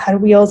chair that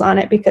had wheels on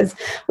it because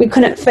we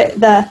couldn't fit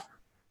the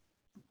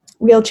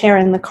wheelchair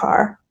in the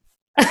car.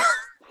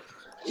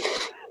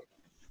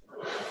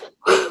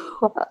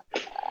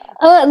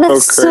 Oh,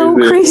 that's so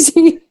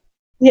crazy.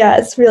 Yeah,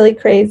 it's really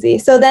crazy.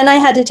 So then I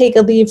had to take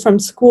a leave from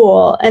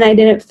school, and I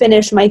didn't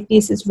finish my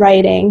thesis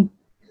writing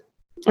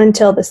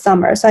until the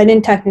summer. So I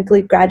didn't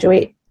technically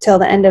graduate till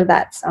the end of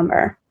that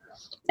summer.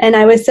 And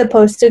I was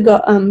supposed to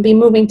be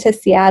moving to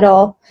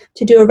Seattle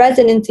to do a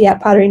residency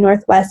at Pottery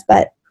Northwest,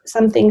 but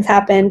some things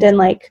happened,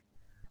 and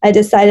I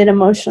decided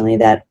emotionally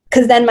that,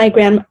 because then my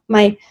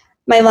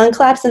lung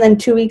collapsed, and then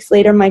 2 weeks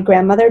later my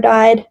grandmother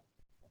died,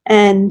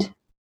 and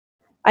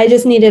I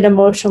just needed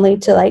emotionally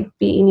to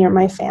be near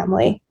my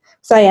family.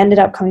 So I ended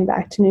up coming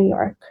back to New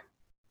York.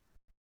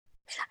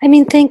 I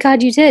mean, thank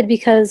God you did,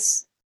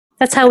 because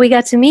that's how we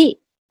got to meet.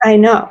 I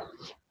know.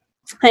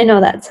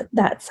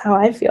 That's how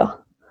I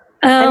feel.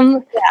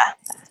 Yeah.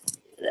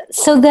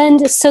 So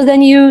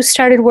then you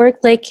started work,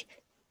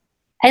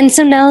 and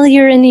so now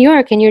you're in New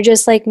York and you're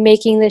just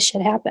making this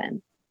shit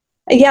happen.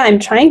 Yeah, I'm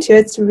trying to.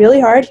 It's really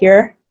hard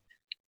here.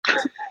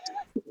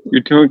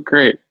 You're doing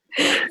great.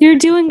 You're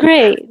doing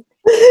great.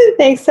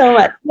 Thanks so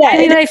much. Yeah, I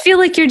mean, I feel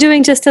like you're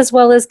doing just as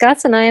well as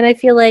Guts and I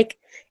feel like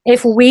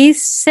if we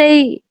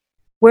say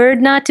we're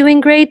not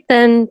doing great,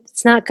 then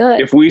it's not good.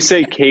 If we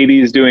say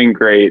Katie's doing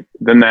great,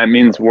 then that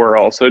means we're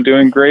also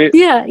doing great.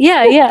 Yeah.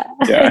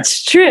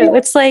 It's true.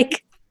 It's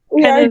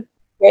we are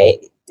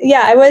great.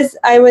 Yeah,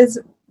 I was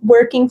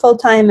working full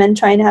time and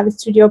trying to have a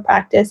studio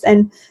practice,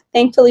 and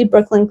thankfully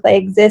Brooklyn Clay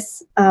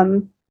exists,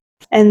 and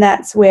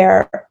that's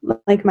where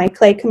my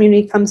clay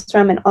community comes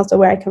from, and also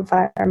where I can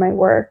fire my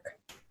work,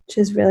 which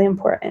is really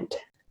important.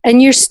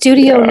 And your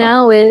studio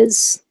now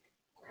is?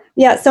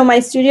 Yeah, so my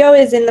studio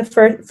is in the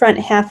front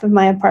half of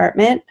my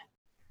apartment.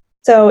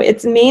 So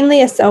it's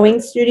mainly a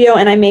sewing studio,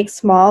 and I make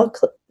small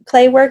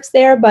clay works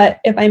there, but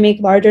if I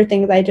make larger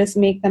things, I just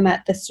make them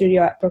at the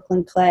studio at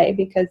Brooklyn Clay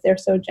because they're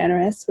so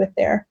generous with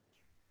their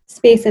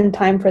space and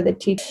time for the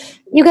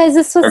teach. You guys,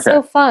 this was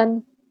so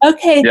fun.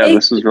 Okay. Yeah,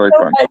 this was really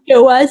fun.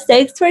 It was.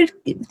 Thanks for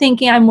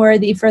thinking I'm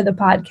worthy for the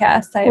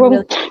podcast. I'm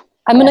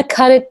going to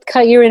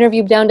cut your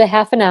interview down to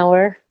half an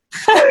hour.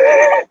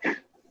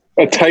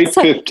 A tight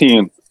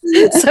 15.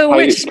 So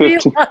wish me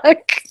luck.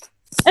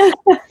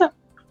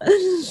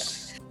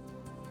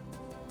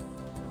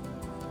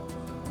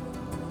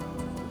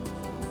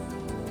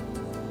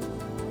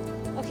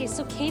 Okay,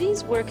 so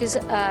Katie's work is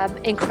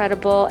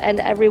incredible, and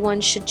everyone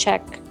should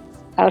check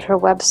out her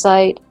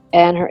website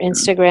and her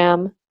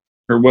Instagram.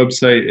 Her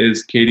website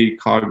is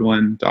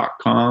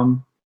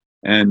katiecoughlin.com,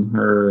 and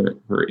her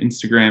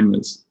Instagram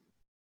is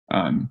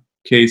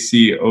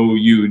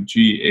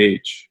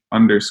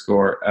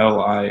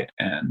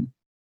KCOUGH_LIN.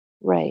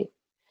 Right.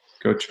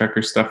 Go check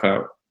her stuff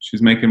out.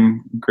 She's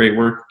making great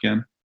work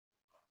again.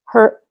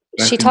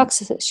 She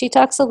talks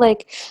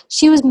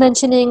she was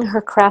mentioning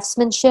her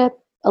craftsmanship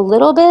a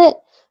little bit,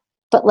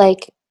 but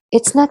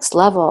it's next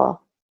level.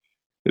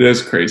 It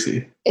is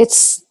crazy.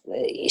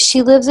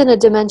 She lives in a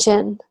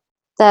dimension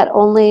that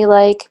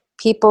only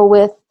people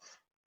with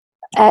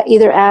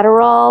either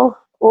Adderall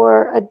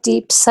or a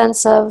deep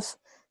sense of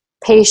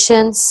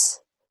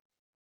patience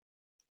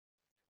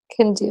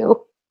can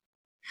do.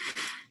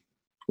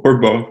 Or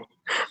both.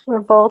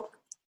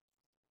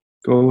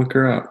 Go look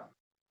her up.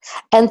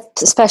 And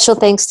special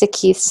thanks to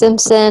Keith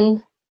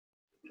Simpson.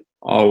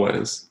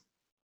 Always.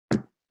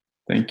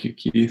 Thank you,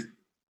 Keith.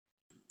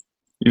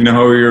 You know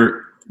how we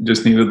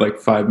just needed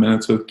 5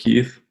 minutes with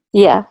Keith?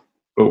 Yeah.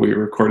 But we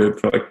recorded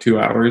for 2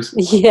 hours?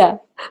 Yeah.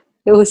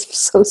 It was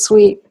so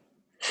sweet.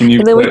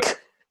 And then we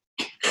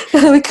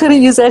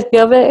couldn't use any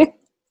of it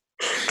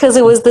because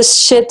it was the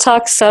shit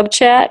talk sub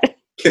chat.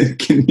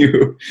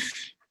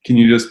 Can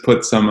you just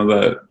put some of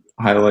the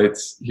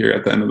highlights here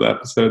at the end of the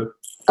episode?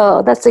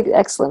 Oh, that's an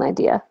excellent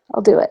idea.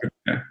 I'll do it.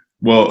 Okay.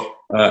 Well,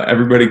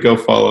 everybody go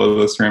follow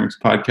the Ceramics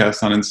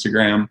Podcast on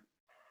Instagram.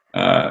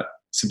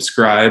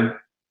 subscribe,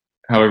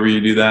 however you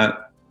do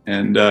that.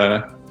 And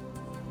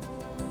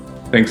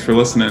thanks for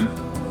listening.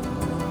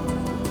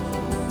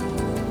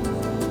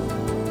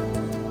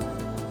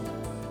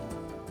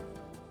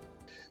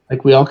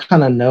 Like, we all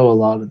kind of know a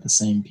lot of the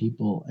same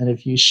people, and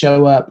if you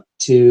show up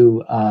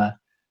to a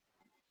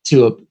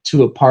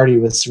party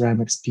with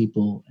ceramics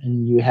people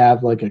and you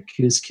have like a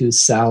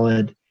couscous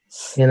salad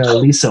in a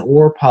Lisa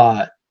Orr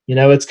pot, you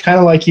know, it's kind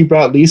of like you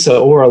brought Lisa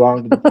Orr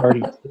along to the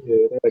party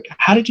too. They're like,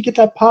 how did you get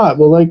that pot?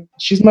 Well, like,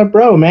 she's my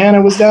bro, man. I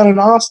was down in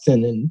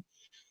Austin and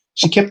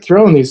she kept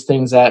throwing these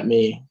things at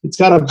me. It's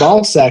got a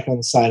ball sack on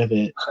the side of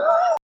it.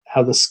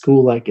 How the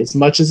school, like, as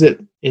much as it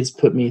has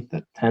put me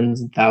tens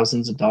and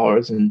thousands of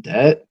dollars in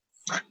debt,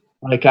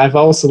 like, I've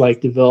also like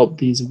developed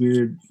these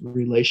weird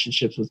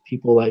relationships with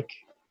people like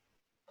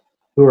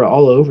who are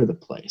all over the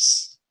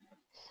place.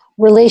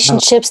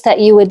 Relationships that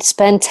you would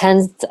spend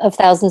tens of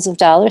thousands of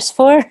dollars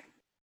for?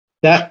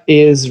 That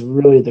is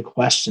really the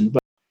question.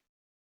 But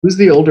who's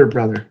the older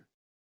brother?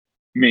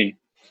 Me.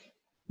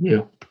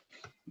 You.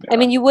 I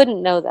mean, you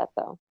wouldn't know that,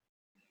 though.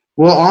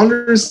 Well,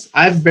 Anders,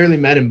 I've barely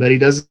met him, but he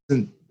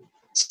doesn't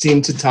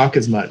seem to talk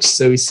as much,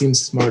 so he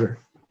seems smarter.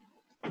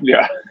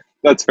 Yeah,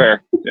 that's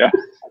fair. Yeah.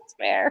 That's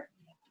fair.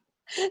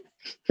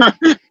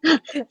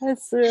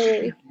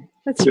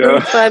 That's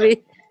really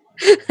funny.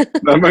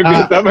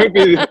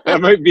 That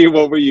might be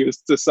what we use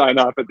to sign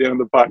off at the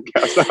end of the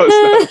podcast.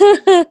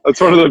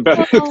 That's one of the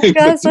better things.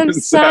 Gosh, I'm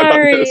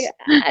sorry.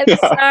 I'm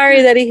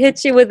sorry that he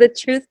hit you with a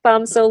truth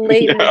bomb so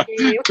late in the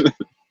game.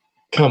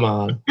 Come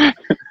on.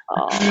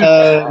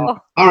 Oh.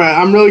 All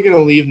right, I'm really gonna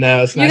leave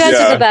now. It's You nice. guys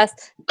are the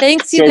best.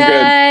 Thanks, you So good.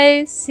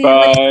 guys. See you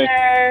Bye.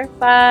 later.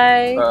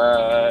 Bye.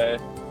 Bye.